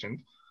persistent.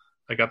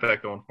 I got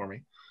that going for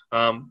me.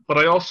 But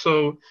I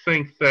also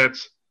think that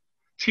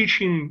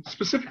teaching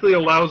specifically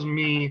allows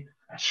me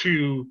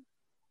to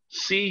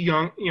see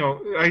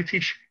I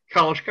teach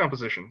college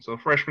composition, so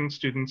freshman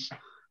students,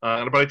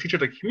 but I teach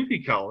at a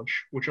community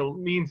college, which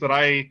means that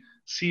I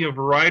see a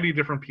variety of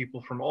different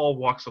people from all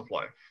walks of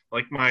life.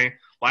 Like my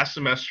last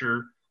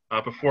semester,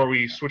 before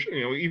we switched,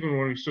 even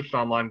when we switched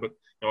online, but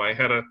I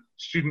had a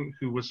student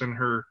who was in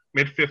her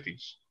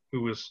mid-50s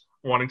who was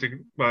wanting to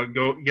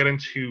go get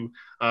into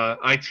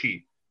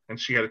IT, and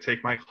she had to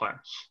take my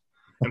class.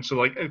 And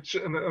so,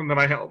 and then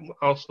I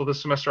also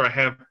this semester I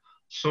have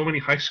so many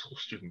high school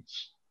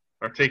students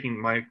are taking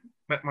my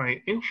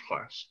English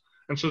class,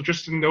 and so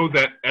just to know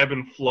that ebb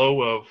and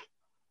flow of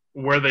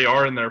where they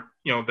are in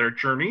their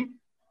journey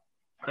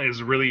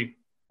is really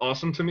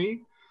awesome to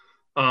me.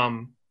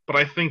 But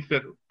I think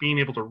that being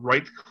able to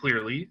write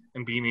clearly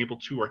and being able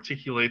to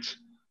articulate,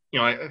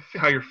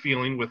 how you're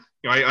feeling with,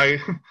 I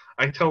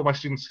tell my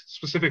students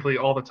specifically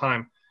all the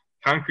time,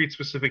 concrete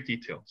specific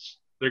details.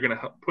 They're going to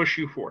help push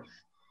you forth,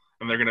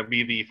 and they're going to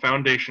be the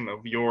foundation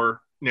of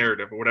your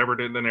narrative, or whatever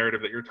the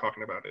narrative that you're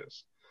talking about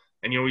is.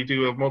 And, we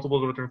do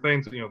multiple different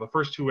things. The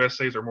first two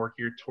essays are more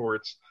geared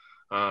towards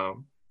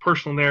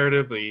personal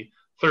narrative. The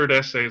third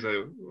essay is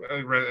an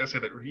essay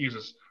that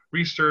uses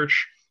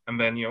research, and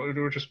then,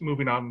 we're just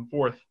moving on and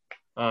forth.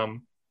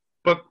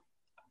 But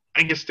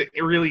I guess to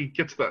really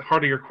get to the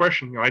heart of your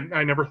question,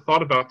 I never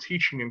thought about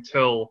teaching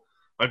until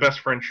my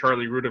best friend,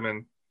 Charlie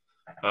Rudiman,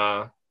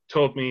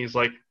 told me, he's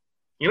like,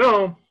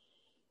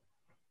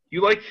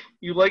 you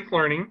like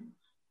learning,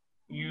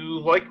 you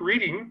like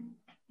reading,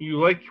 you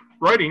like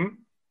writing.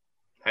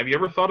 Have you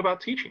ever thought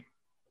about teaching?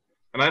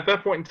 And at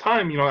that point in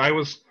time, I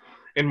was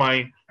in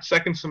my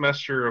second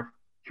semester of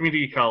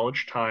community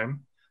college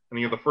time,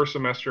 and the first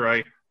semester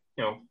I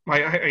got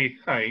a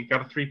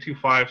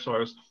 3.25, so I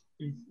was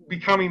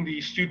becoming the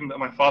student that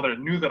my father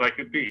knew that I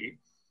could be,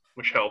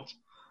 which helped.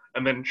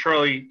 And then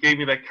Charlie gave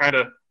me that kind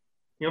of,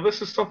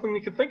 this is something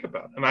you could think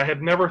about. And I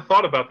had never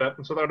thought about that,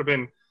 and so that would have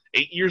been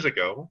 8 years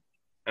ago.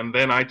 And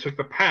then I took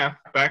the path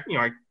back,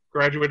 I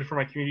graduated from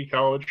my community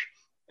college,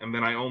 and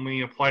then I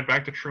only applied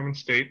back to Truman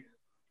State.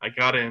 I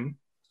got in,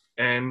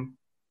 and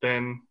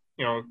then,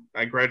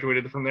 I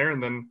graduated from there,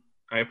 and then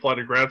I applied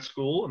to grad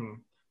school.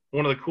 And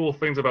one of the cool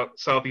things about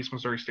Southeast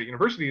Missouri State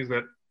University is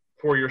that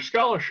for your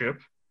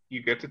scholarship,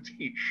 you get to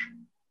teach.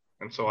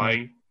 And so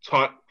I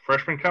taught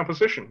freshman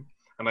composition,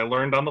 and I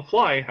learned on the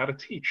fly how to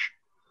teach.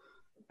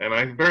 And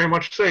I very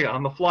much say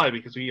on the fly,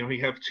 because we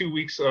have 2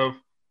 weeks of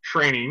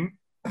training,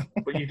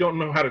 but you don't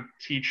know how to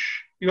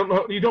teach. You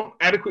don't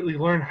adequately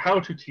learn how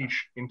to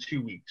teach in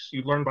 2 weeks.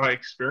 You learn by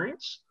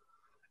experience.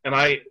 And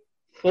I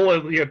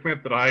fully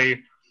admit that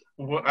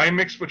I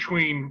mix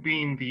between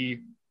being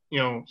the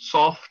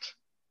soft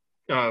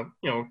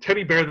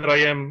teddy bear that I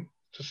am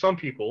to some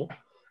people,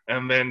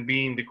 and then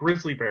being the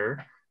grizzly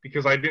bear,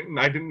 because I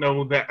didn't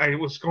know that I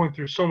was going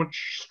through so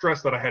much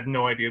stress that I had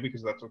no idea,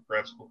 because that's what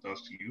grad school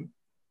does to you.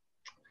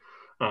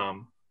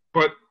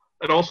 But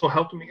it also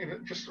helped me.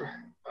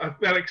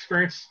 That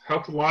experience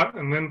helped a lot.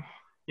 And then,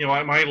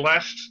 my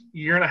last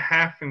year and a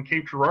half in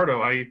Cape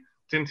Girardeau, I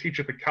didn't teach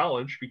at the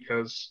college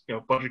because,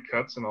 budget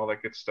cuts and all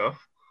that good stuff.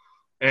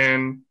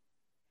 And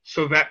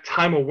so that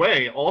time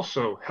away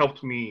also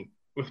helped me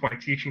with my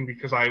teaching,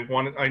 because I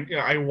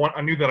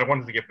knew that I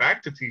wanted to get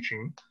back to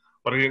teaching,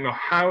 but I didn't know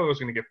how I was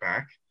going to get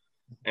back.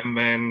 And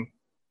then,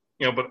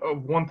 but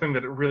one thing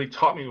that it really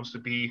taught me was to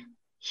be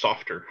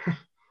softer.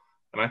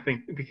 And I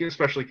think,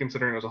 especially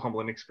considering it was a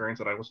humbling experience,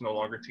 that I was no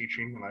longer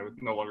teaching and I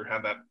would no longer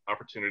have that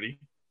opportunity.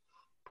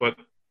 But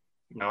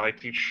now I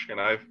teach,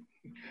 and I'm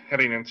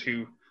heading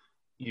into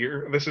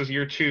this is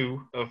year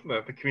 2 of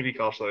the community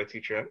college that I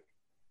teach at.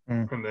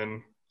 And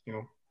then,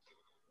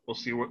 we'll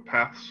see what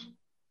paths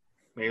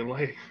may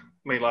lie.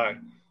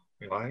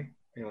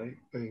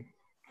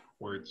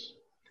 Words.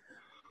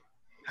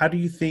 How do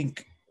you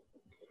think,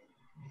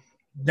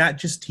 not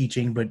just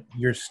teaching, but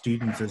your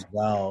students as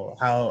well,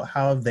 how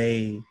have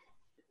they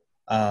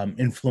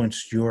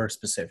influenced your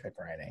specific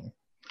writing?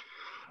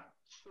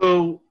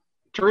 So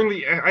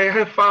I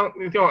have found,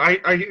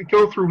 I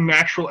go through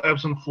natural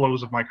ebbs and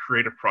flows of my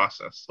creative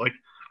process. Like,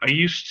 I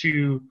used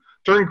to,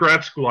 during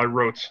grad school, I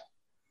wrote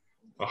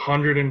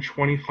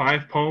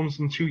 125 poems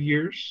in 2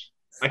 years.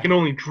 I can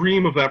only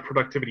dream of that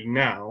productivity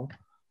now.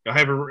 I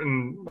haven't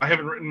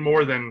written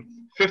more than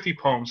 50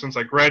 poems since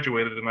I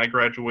graduated, and I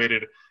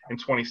graduated in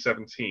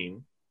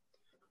 2017.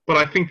 But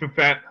I think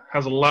that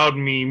has allowed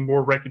me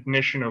more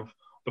recognition of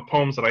the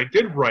poems that I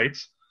did write,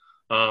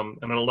 and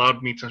it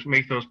allowed me to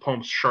make those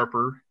poems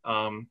sharper.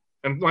 And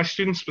my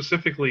students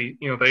specifically,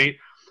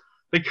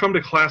 they come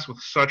to class with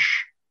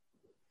such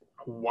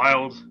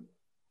wild,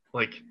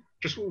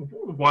 just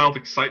wild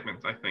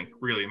excitement, I think,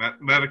 really.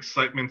 And that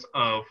excitement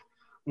of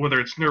whether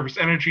it's nervous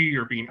energy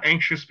or being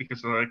anxious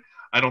because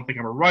I don't think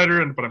I'm a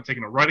writer, but I'm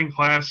taking a writing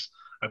class.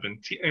 I've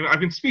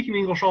been speaking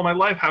English all my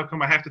life. How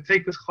come I have to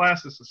take this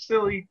class? This is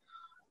silly.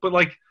 But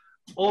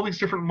all these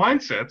different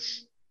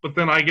mindsets but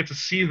then I get to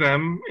see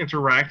them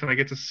interact, and I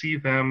get to see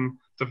them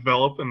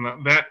develop, and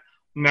that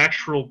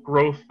natural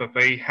growth that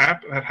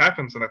that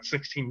happens in that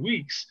 16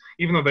 weeks,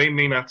 even though they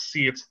may not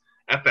see it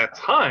at that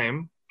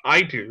time,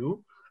 I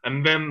do,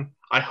 and then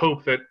I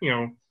hope that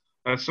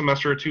a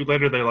semester or two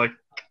later they're like,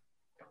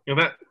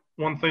 that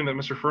one thing that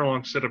Mr.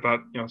 Furlong said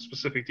about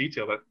specific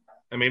detail that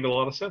made a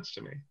lot of sense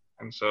to me,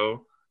 and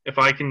so if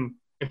I can.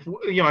 If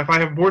I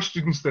have more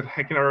students that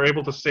are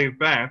able to say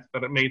that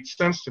it made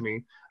sense to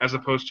me, as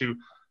opposed to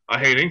I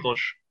hate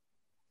English,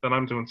 then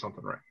I'm doing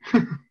something right.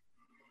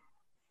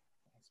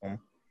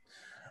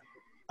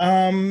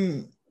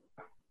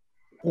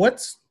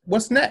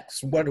 What's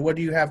next? What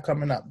do you have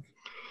coming up?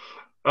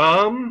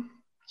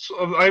 So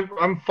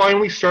I'm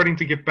finally starting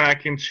to get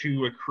back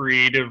into a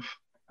creative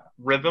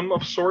rhythm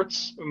of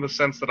sorts, in the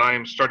sense that I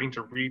am starting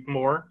to read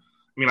more.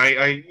 I mean,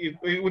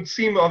 it would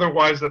seem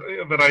otherwise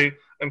that I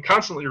am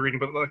constantly reading,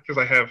 but because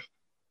I have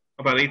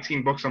about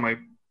 18 books on my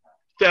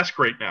desk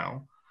right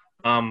now.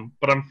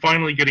 But I'm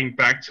finally getting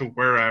back to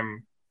where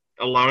I'm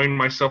allowing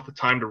myself the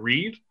time to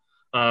read,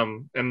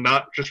 and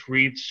not just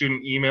read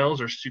student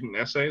emails or student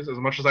essays. As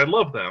much as I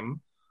love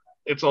them,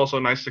 it's also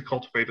nice to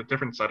cultivate a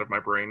different side of my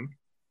brain.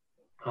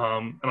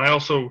 And I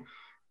also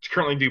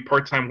currently do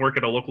part-time work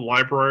at a local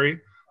library,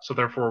 so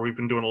therefore we've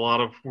been doing a lot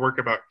of work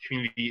about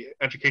community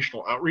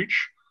educational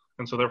outreach.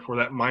 And so therefore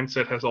that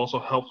mindset has also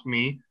helped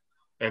me.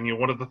 And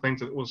one of the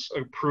things that was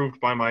approved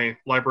by my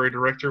library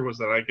director was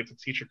that I get to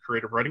teach a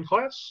creative writing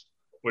class,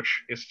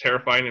 which is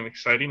terrifying and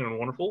exciting and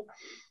wonderful.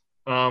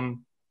 But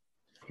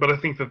I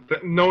think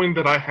that knowing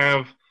that I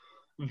have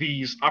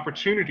these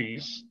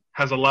opportunities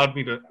has allowed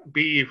me to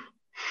be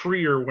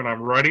freer when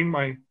I'm writing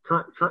my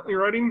currently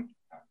writing.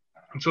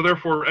 And so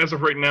therefore, as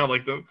of right now,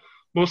 like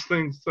most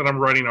things that I'm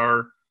writing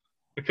are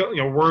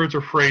words or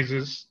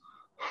phrases.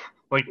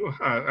 Like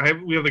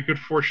we have the good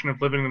fortune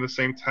of living in the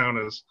same town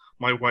as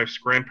my wife's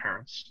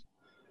grandparents,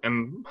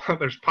 and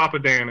there's Papa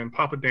Dan, and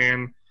Papa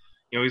Dan,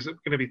 he's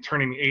going to be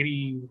turning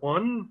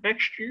 81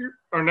 next year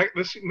or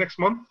next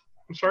month.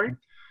 I'm sorry,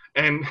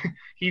 and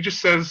he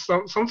just says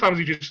sometimes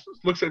he just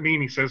looks at me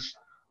and he says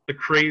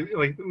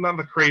not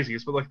the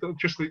craziest, but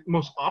just the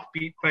most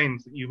offbeat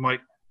things that you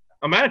might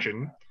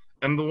imagine.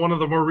 And one of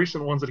the more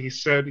recent ones that he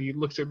said, he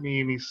looks at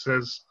me and he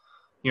says,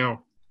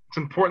 it's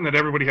important that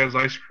everybody has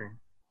ice cream.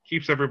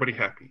 Keeps everybody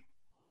happy.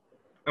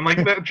 And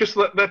that, just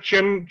that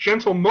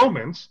gentle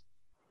moments,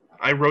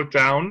 I wrote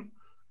down,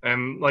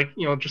 and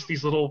just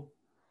these little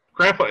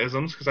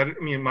grandpa-isms, because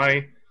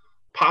my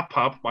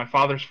pop, my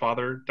father's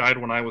father, died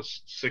when I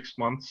was 6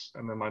 months,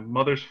 and then my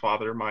mother's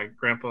father, my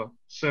grandpa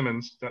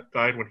Simmons,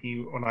 died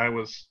when I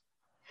was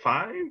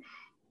 5,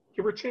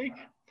 give or take.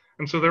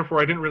 And so therefore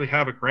I didn't really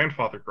have a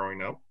grandfather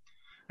growing up.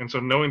 And so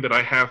knowing that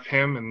I have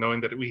him, and knowing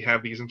that we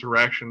have these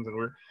interactions, and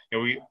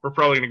we're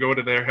probably going to go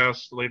to their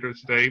house later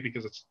today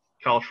because it's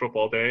college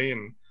football day,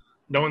 and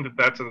knowing that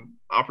that's an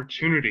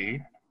opportunity,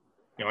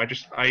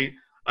 I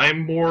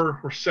am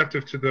more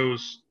receptive to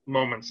those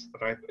moments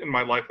in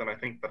my life than I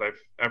think that I've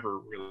ever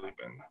really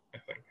been, I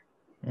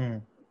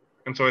think.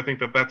 And so I think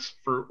that that's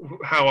for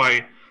how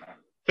I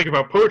think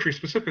about poetry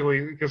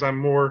specifically, because I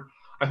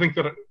think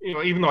that,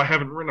 even though I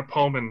haven't written a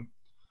poem in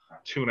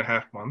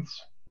 2.5 months,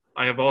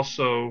 I have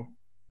also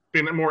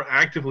been more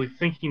actively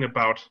thinking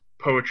about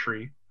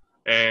poetry,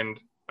 and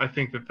I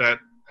think that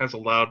has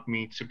allowed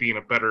me to be in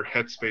a better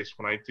headspace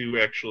when I do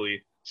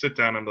actually sit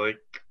down and be like,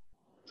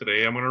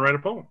 today I'm going to write a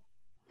poem,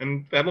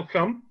 and that'll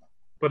come,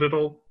 but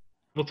it'll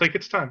take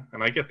its time,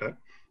 and I get that.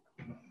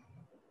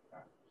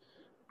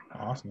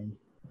 Awesome.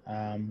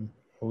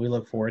 We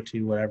look forward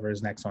to whatever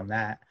is next on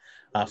that,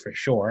 for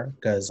sure,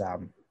 because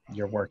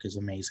your work is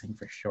amazing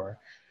for sure.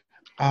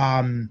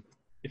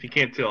 If you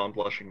can't tell, I'm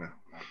blushing now.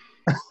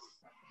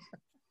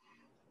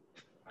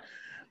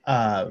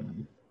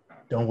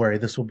 Don't worry,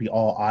 this will be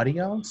all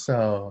audio,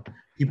 so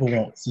people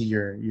won't see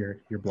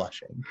your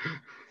blushing.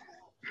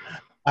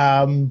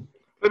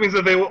 That means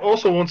that they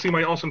also won't see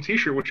my awesome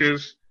T-shirt, which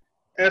is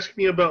 "Ask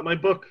me about my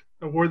book."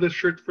 I wore this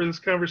shirt for this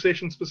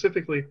conversation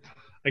specifically.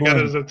 I got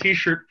it as a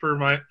T-shirt for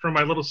my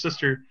little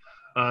sister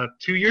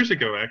 2 years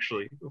ago,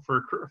 actually,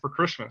 for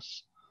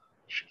Christmas.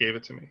 She gave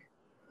it to me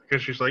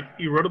because she's like,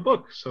 "You wrote a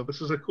book, so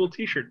this is a cool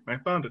T-shirt." And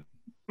I found it.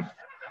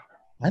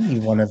 I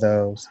need one of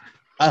those.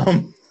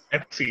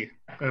 Etsy.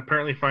 I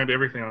apparently find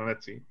everything on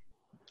Etsy.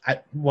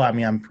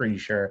 I'm pretty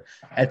sure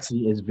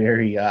Etsy is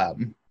very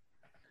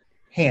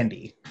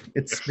handy.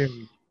 It's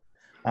very.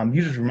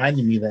 You just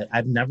reminded me that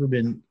I've never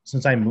been,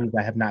 since I moved,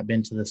 I have not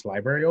been to this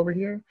library over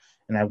here,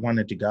 and I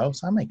wanted to go,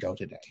 so I might go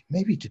today.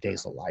 Maybe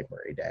today's a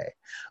library day.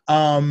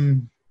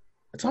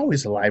 It's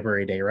always a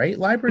library day, right?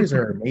 Libraries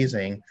are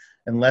amazing,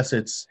 unless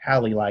it's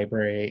Hallie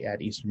Library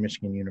at Eastern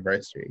Michigan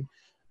University.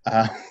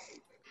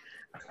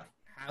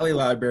 Hallie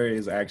Library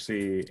is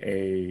actually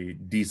a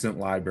decent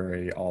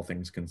library, all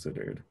things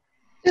considered.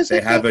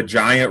 They have a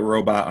giant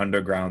robot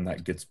underground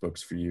that gets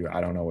books for you.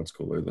 I don't know what's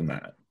cooler than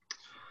that.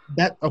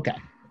 Okay,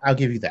 I'll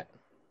give you that.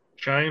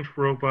 Giant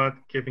robot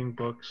giving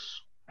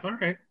books. All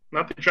right.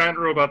 Not the giant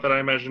robot that I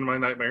imagine in my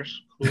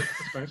nightmares. Cool.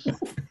 That's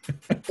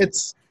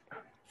nice.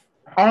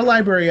 Our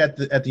library at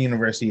the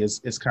university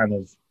is kind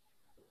of,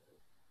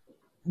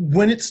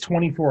 when it's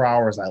 24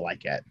 hours, I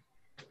like it.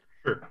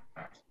 Sure.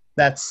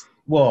 That's,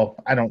 well,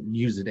 I don't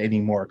use it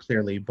anymore,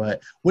 clearly,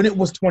 but when it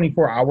was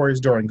 24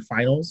 hours during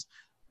finals,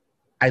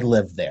 I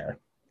lived there,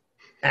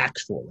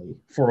 actually,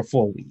 for a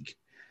full week.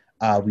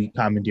 We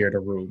commandeered a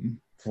room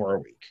for a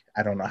week.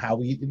 I don't know how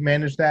we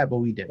managed that, but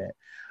we did it.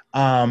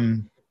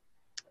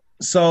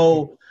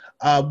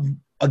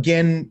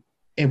 Again,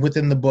 and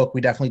within the book,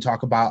 we definitely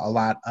talk about a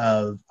lot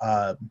of,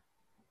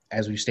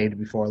 as we stated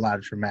before, a lot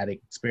of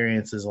traumatic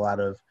experiences, a lot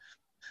of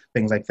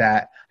things like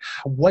that.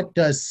 What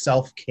does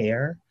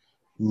self-care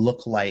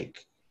look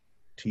like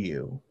to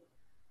you?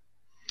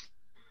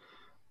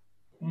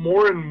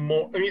 More and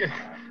more, I mean,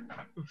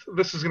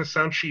 this is going to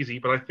sound cheesy,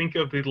 but I think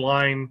of the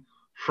line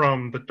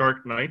from The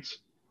Dark Knight,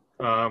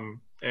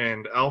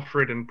 and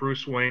Alfred and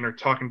Bruce Wayne are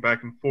talking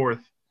back and forth,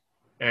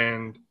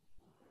 and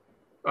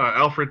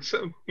Alfred,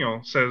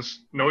 says,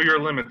 "Know your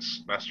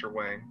limits, Master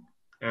Wayne,"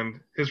 and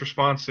his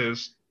response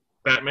is,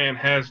 "That man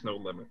has no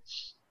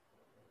limits."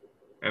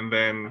 And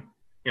then,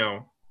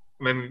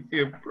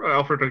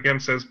 Alfred again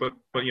says, "But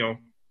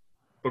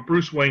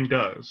Bruce Wayne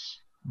does."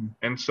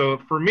 And so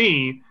for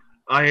me,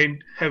 I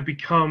have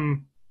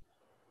become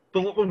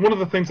one of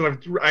the things that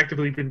I've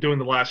actively been doing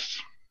the last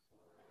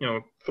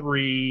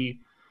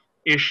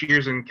 3-ish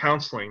years in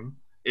counseling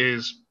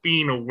is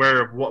being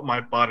aware of what my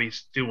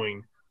body's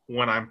doing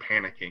when I'm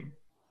panicking.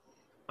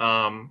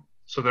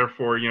 So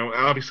therefore,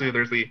 obviously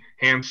there's the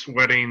hand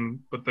sweating,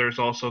 but there's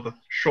also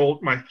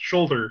my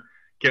shoulder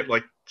get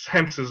like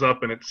tenses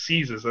up and it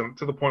seizes, and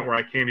to the point where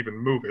I can't even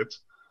move it.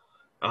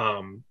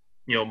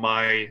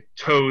 My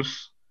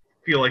toes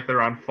feel like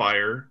they're on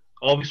fire.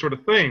 All these sort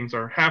of things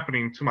are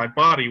happening to my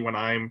body when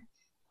I'm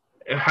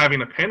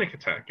having a panic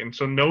attack. And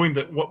so knowing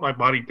that what my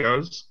body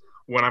does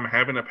when I'm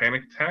having a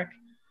panic attack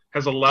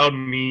has allowed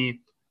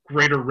me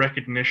greater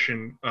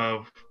recognition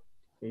of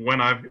when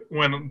I've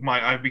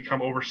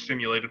become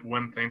overstimulated,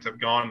 when things have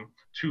gone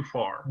too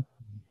far.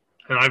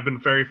 And I've been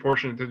very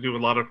fortunate to do a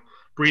lot of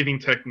breathing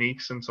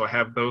techniques, and so I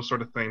have those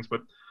sort of things.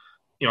 But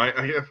I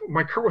have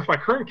with my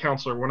current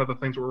counselor, one of the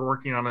things we're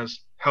working on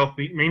is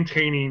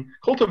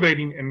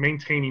cultivating and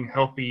maintaining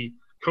healthy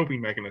coping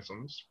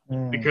mechanisms.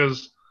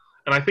 Because,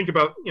 and I think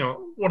about,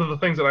 one of the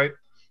things that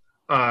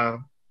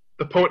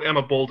the poet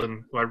Emma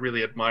Bolden, who I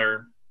really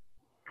admire,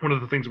 one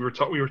of the things we were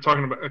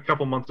talking about a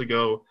couple months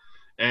ago,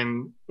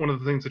 and one of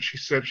the things that she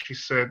said,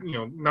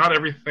 not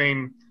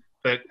everything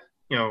that,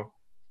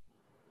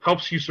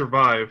 helps you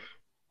survive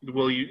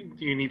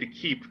you need to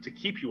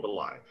keep you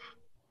alive.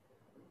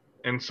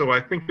 And so I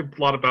think a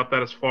lot about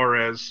that, as far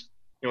as,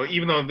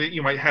 even though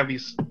you might have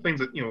these things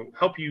that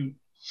help you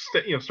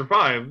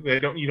survive, you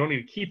don't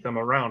need to keep them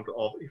around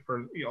all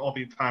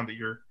the time that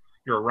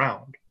you're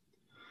around.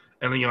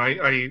 And then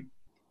I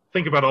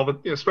think about all the,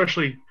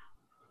 especially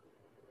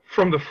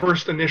from the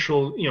first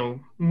initial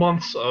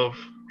months of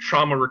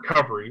trauma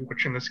recovery,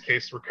 which in this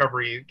case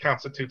recovery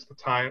constitutes the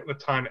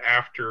time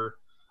after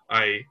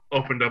I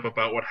opened up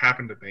about what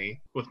happened to me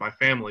with my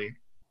family,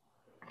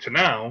 to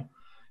now,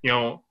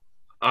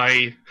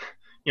 I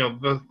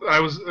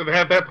was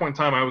at that point in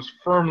time, I was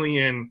firmly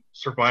in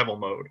survival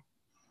mode,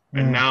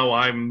 and now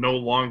I'm no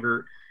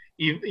longer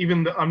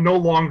I'm no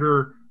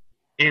longer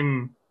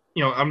in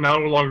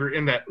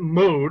that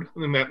mode,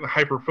 in that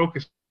hyper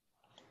focus.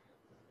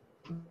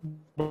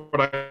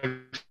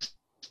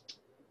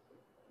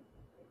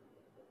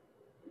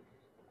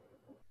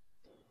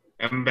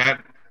 And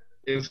that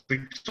is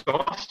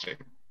exhausting,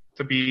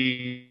 to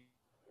be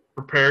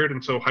prepared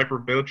and so hyper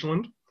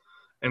vigilant.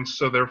 And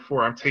so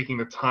therefore I'm taking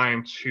the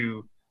time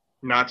to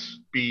not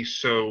be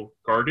so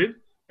guarded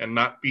and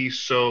not be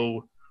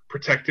so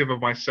protective of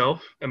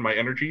myself and my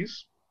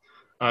energies,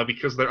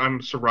 because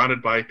I'm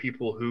surrounded by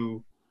people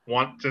who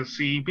want to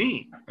see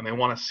me, and they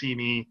want to see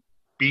me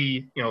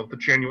be, the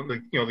genuine,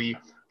 the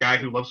guy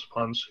who loves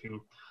puns,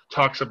 who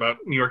talks about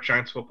New York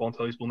Giants football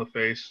until he's blue in the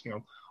face,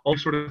 all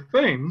these sort of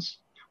things.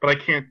 But I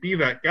can't be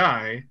that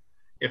guy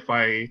if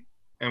I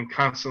am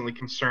constantly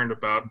concerned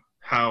about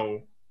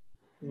how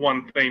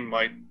one thing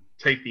might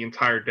take the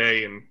entire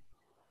day and,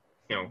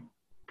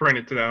 bring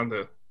it down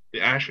to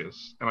the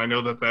ashes. And I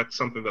know that that's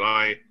something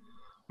that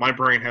my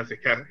brain has the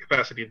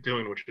capacity of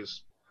doing, which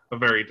is a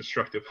very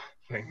destructive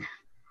thing.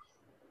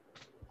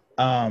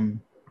 I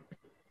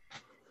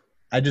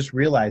just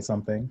realized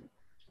something.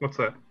 What's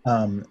that?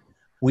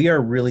 We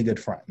are really good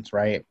friends,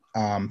 right?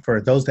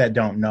 For those that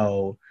don't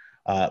know,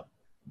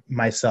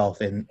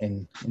 myself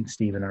and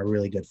Steven are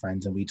really good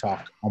friends, and we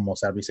talk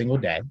almost every single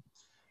day,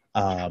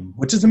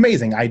 which is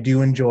amazing. I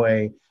do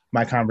enjoy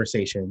my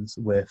conversations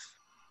with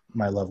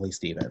my lovely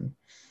Steven.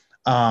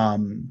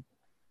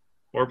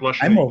 More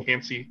blushing that you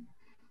can't see.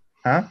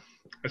 Huh?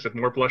 I said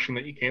more blushing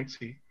that you can't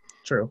see.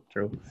 True.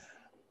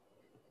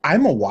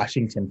 I'm a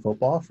Washington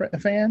football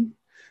fan.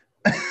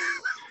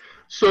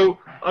 So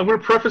I'm going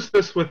to preface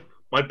this with,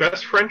 my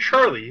best friend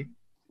Charlie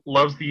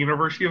loves the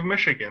University of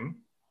Michigan.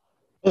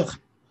 Ugh.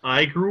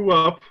 I grew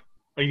up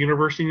a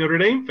University of Notre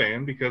Dame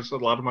fan because a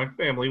lot of my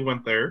family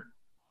went there.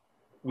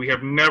 we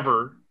have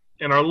never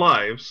in our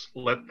lives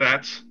let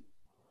that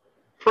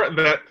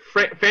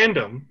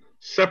fandom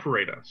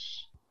separate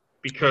us,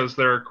 because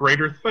there are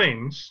greater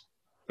things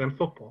than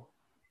football.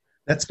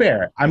 That's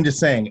fair. I'm just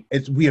saying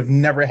we have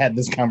never had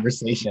this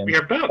conversation. We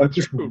have not. I'm That's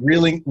just true.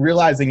 really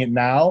realizing it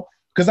now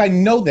because I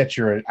knew that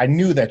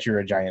you're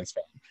a Giants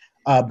fan.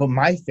 But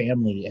my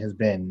family has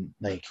been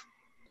like,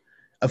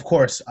 of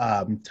course,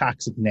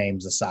 toxic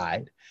names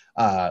aside,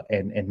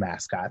 and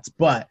mascots,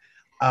 but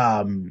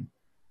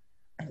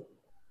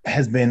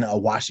has been a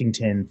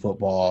Washington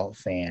football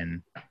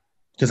fan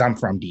because I'm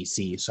from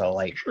DC. So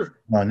like, Sure.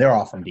 no, and they're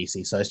all from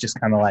DC. So it's just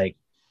kind of like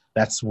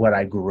that's what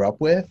I grew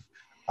up with.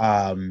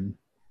 But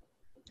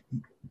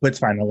it's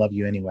fine. I love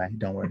you anyway.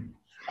 Don't worry.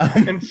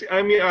 And see,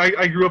 I mean,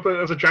 I grew up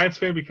as a Giants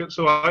fan because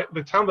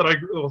the town that I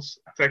grew up, it's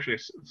actually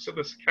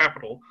this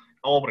capital,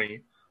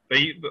 Albany.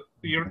 The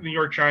New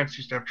York Giants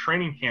used to have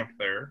training camp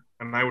there,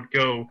 and I would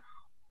go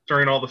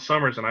during all the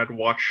summers, and I'd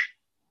watch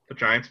the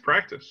Giants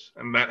practice.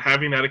 And that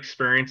having that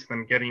experience, and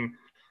then getting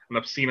an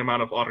obscene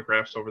amount of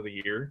autographs over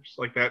the years,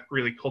 like that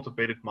really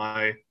cultivated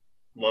my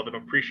love and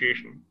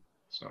appreciation.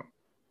 So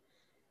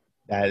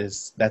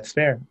that's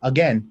fair.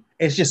 Again,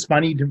 it's just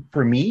funny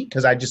for me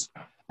because I just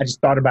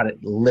thought about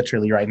it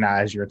literally right now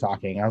as you were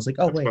talking. I was like,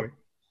 oh, that's wait.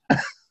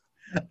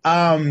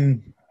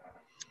 funny.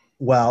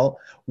 Well,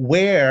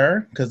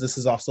 where, because this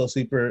is also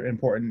super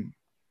important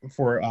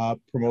for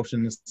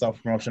promotion and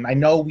self-promotion. I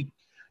know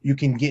you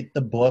can get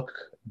the book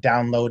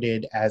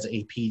downloaded as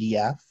a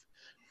PDF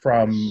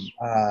from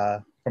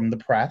the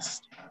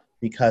press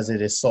because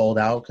it is sold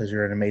out because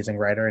you're an amazing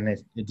writer, and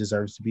it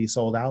deserves to be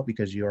sold out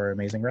because you're an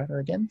amazing writer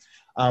again.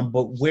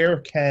 But where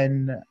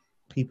can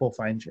people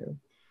find you?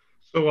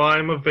 So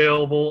I'm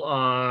available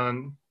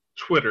on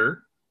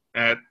Twitter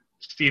at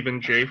Stephen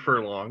J.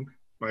 Furlong.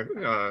 My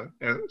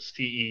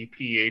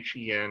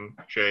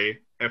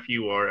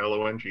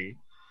StephenJFurlong.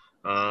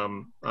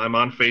 I'm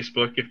on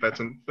Facebook if that's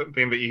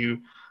something that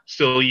you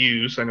still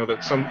use. I know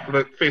that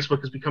that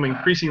Facebook is becoming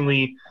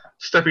increasingly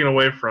stepping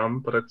away from,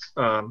 but it's.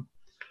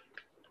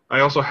 I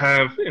also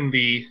have in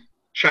the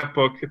chat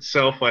book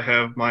itself, I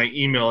have my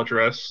email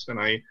address, and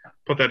I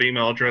put that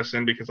email address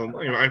in because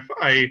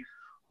I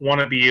want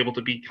to be able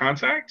to be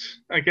contact,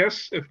 I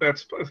guess, if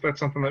that's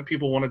something that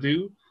people want to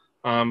do.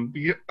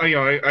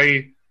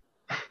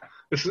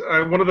 This is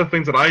one of the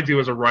things that I do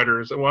as a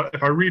writer is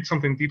if I read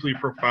something deeply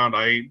profound,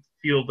 I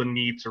feel the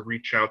need to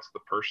reach out to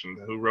the person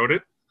who wrote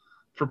it,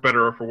 for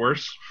better or for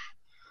worse.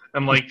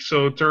 And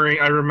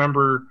I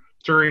remember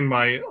during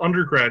my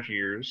undergrad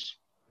years,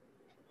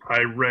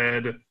 I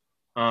read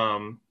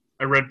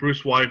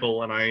Bruce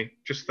Weigel, and I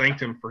just thanked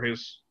him for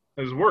his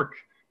work.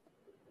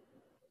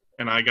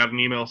 And I got an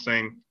email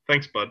saying,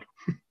 "Thanks, bud."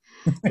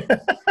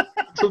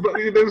 So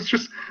there was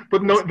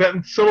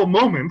that subtle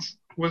moment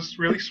was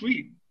really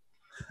sweet.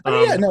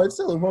 Yeah, no, it's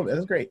still a moment.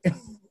 That's great.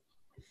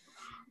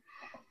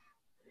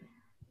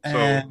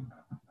 And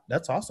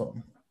that's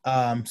awesome.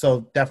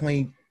 So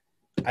definitely,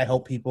 I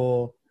hope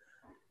people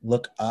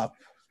look up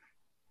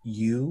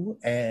you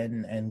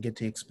and get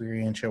to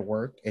experience your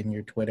work and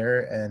your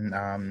Twitter.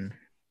 And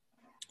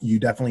you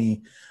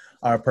definitely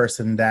are a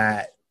person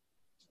that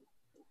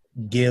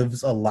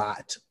gives a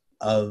lot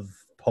of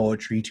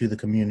poetry to the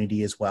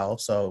community as well.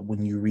 So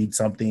when you read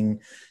something,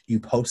 you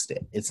post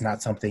it. It's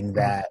not something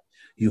that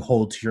you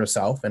hold to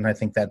yourself. And I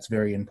think that's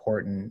very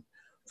important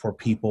for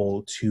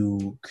people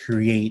to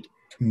create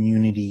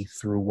community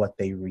through what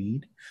they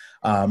read.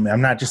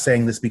 I'm not just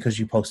saying this because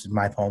you posted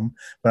my poem,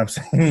 but I'm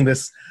saying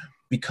this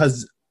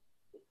because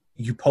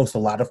you post a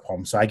lot of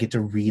poems. So I get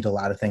to read a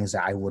lot of things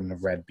that I wouldn't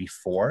have read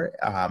before.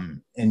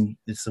 And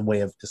it's a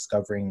way of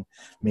discovering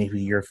maybe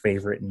your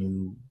favorite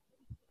new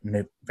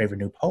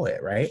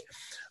poet, right?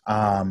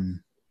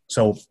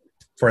 So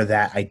for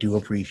that, I do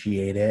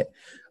appreciate it.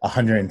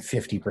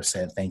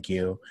 150%. Thank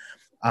you.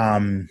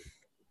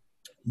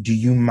 Do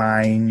you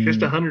mind?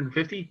 Just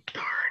 150?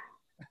 Darn.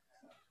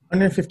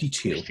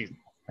 152.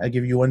 I'll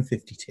give you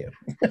 152.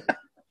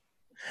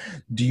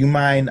 Do you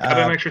mind? Got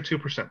an extra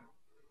 2%.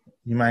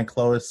 You mind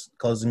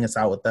closing us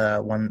out with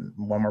one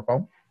more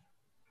poem?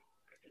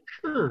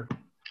 Sure.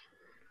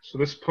 So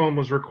this poem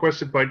was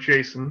requested by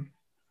Jason.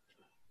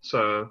 It's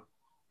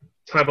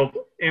titled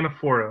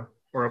Anaphora,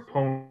 or a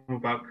poem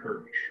about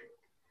courage.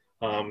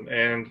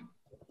 And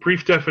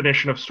brief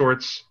definition of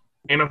sorts,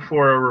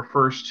 anaphora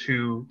refers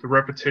to the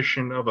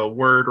repetition of a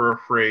word or a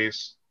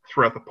phrase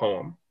throughout the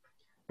poem.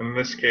 In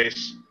this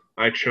case,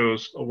 I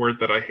chose a word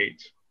that I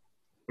hate,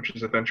 which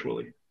is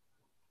eventually.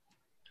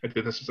 I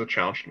did this as a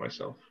challenge to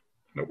myself,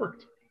 and it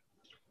worked.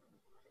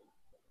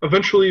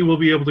 Eventually, we'll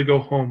be able to go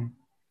home.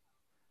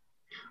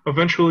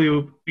 Eventually,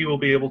 we will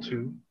be able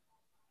to.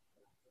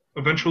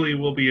 Eventually,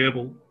 we'll be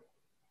able.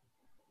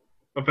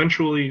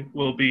 Eventually,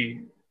 we'll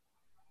be.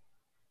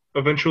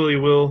 Eventually,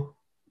 will.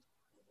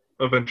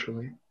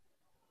 Eventually.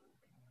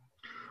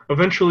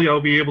 Eventually,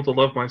 I'll be able to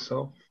love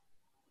myself.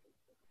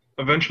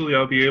 Eventually,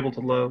 I'll be able to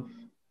love.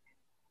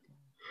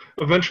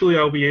 Eventually,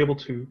 I'll be able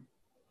to.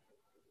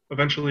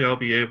 Eventually, I'll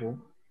be able.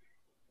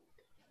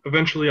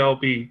 Eventually, I'll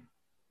be.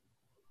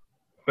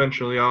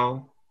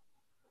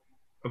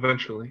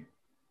 Eventually.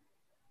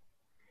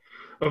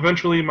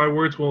 Eventually, my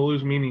words will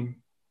lose meaning.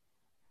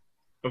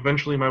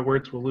 Eventually, my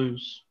words will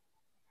lose.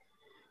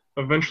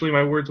 Eventually,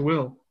 my words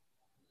will.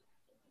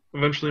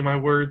 Eventually, my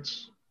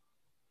words.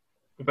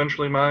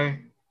 Eventually,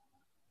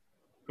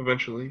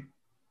 Eventually.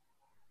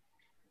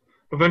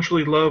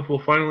 Eventually, love will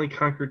finally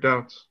conquer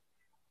doubts.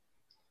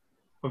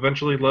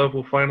 Eventually, love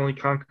will finally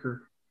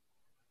conquer.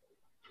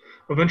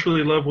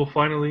 Eventually, love will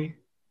finally.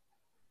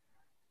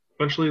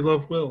 Eventually,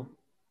 love will.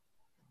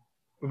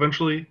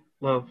 Eventually,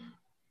 love.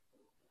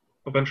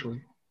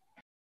 Eventually.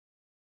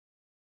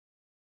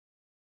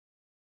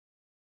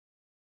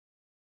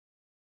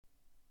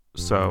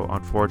 So,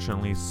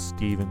 unfortunately,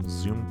 Steven's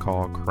Zoom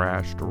call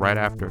crashed right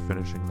after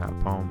finishing that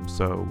poem,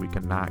 so we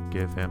cannot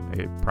give him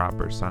a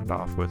proper send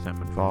off with him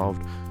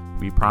involved.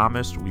 We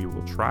promised we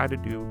will try to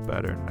do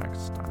better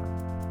next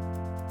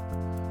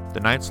time. The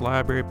Knights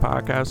Library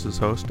podcast is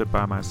hosted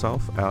by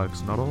myself,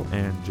 Alex Nuttall,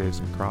 and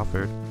Jason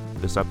Crawford.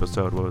 This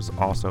episode was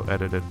also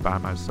edited by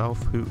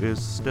myself, who is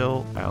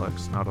still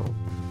Alex Nuttall.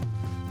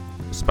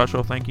 A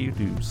special thank you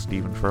to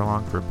Stephen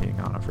Furlong for being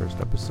on our first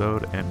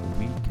episode, and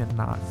we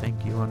cannot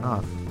thank you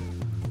enough.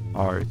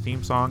 Our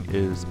theme song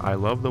is I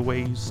Love the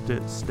Way You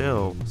Stood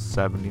Still,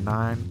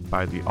 79,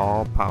 by the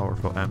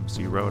all-powerful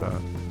MC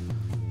Rhoda.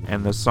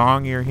 And the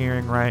song you're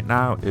hearing right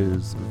now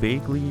is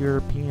Vaguely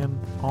European,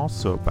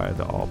 also by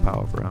the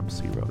all-powerful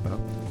MC Rhoda.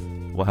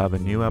 We'll have a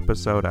new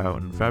episode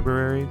out in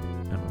February,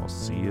 and we'll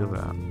see you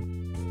then.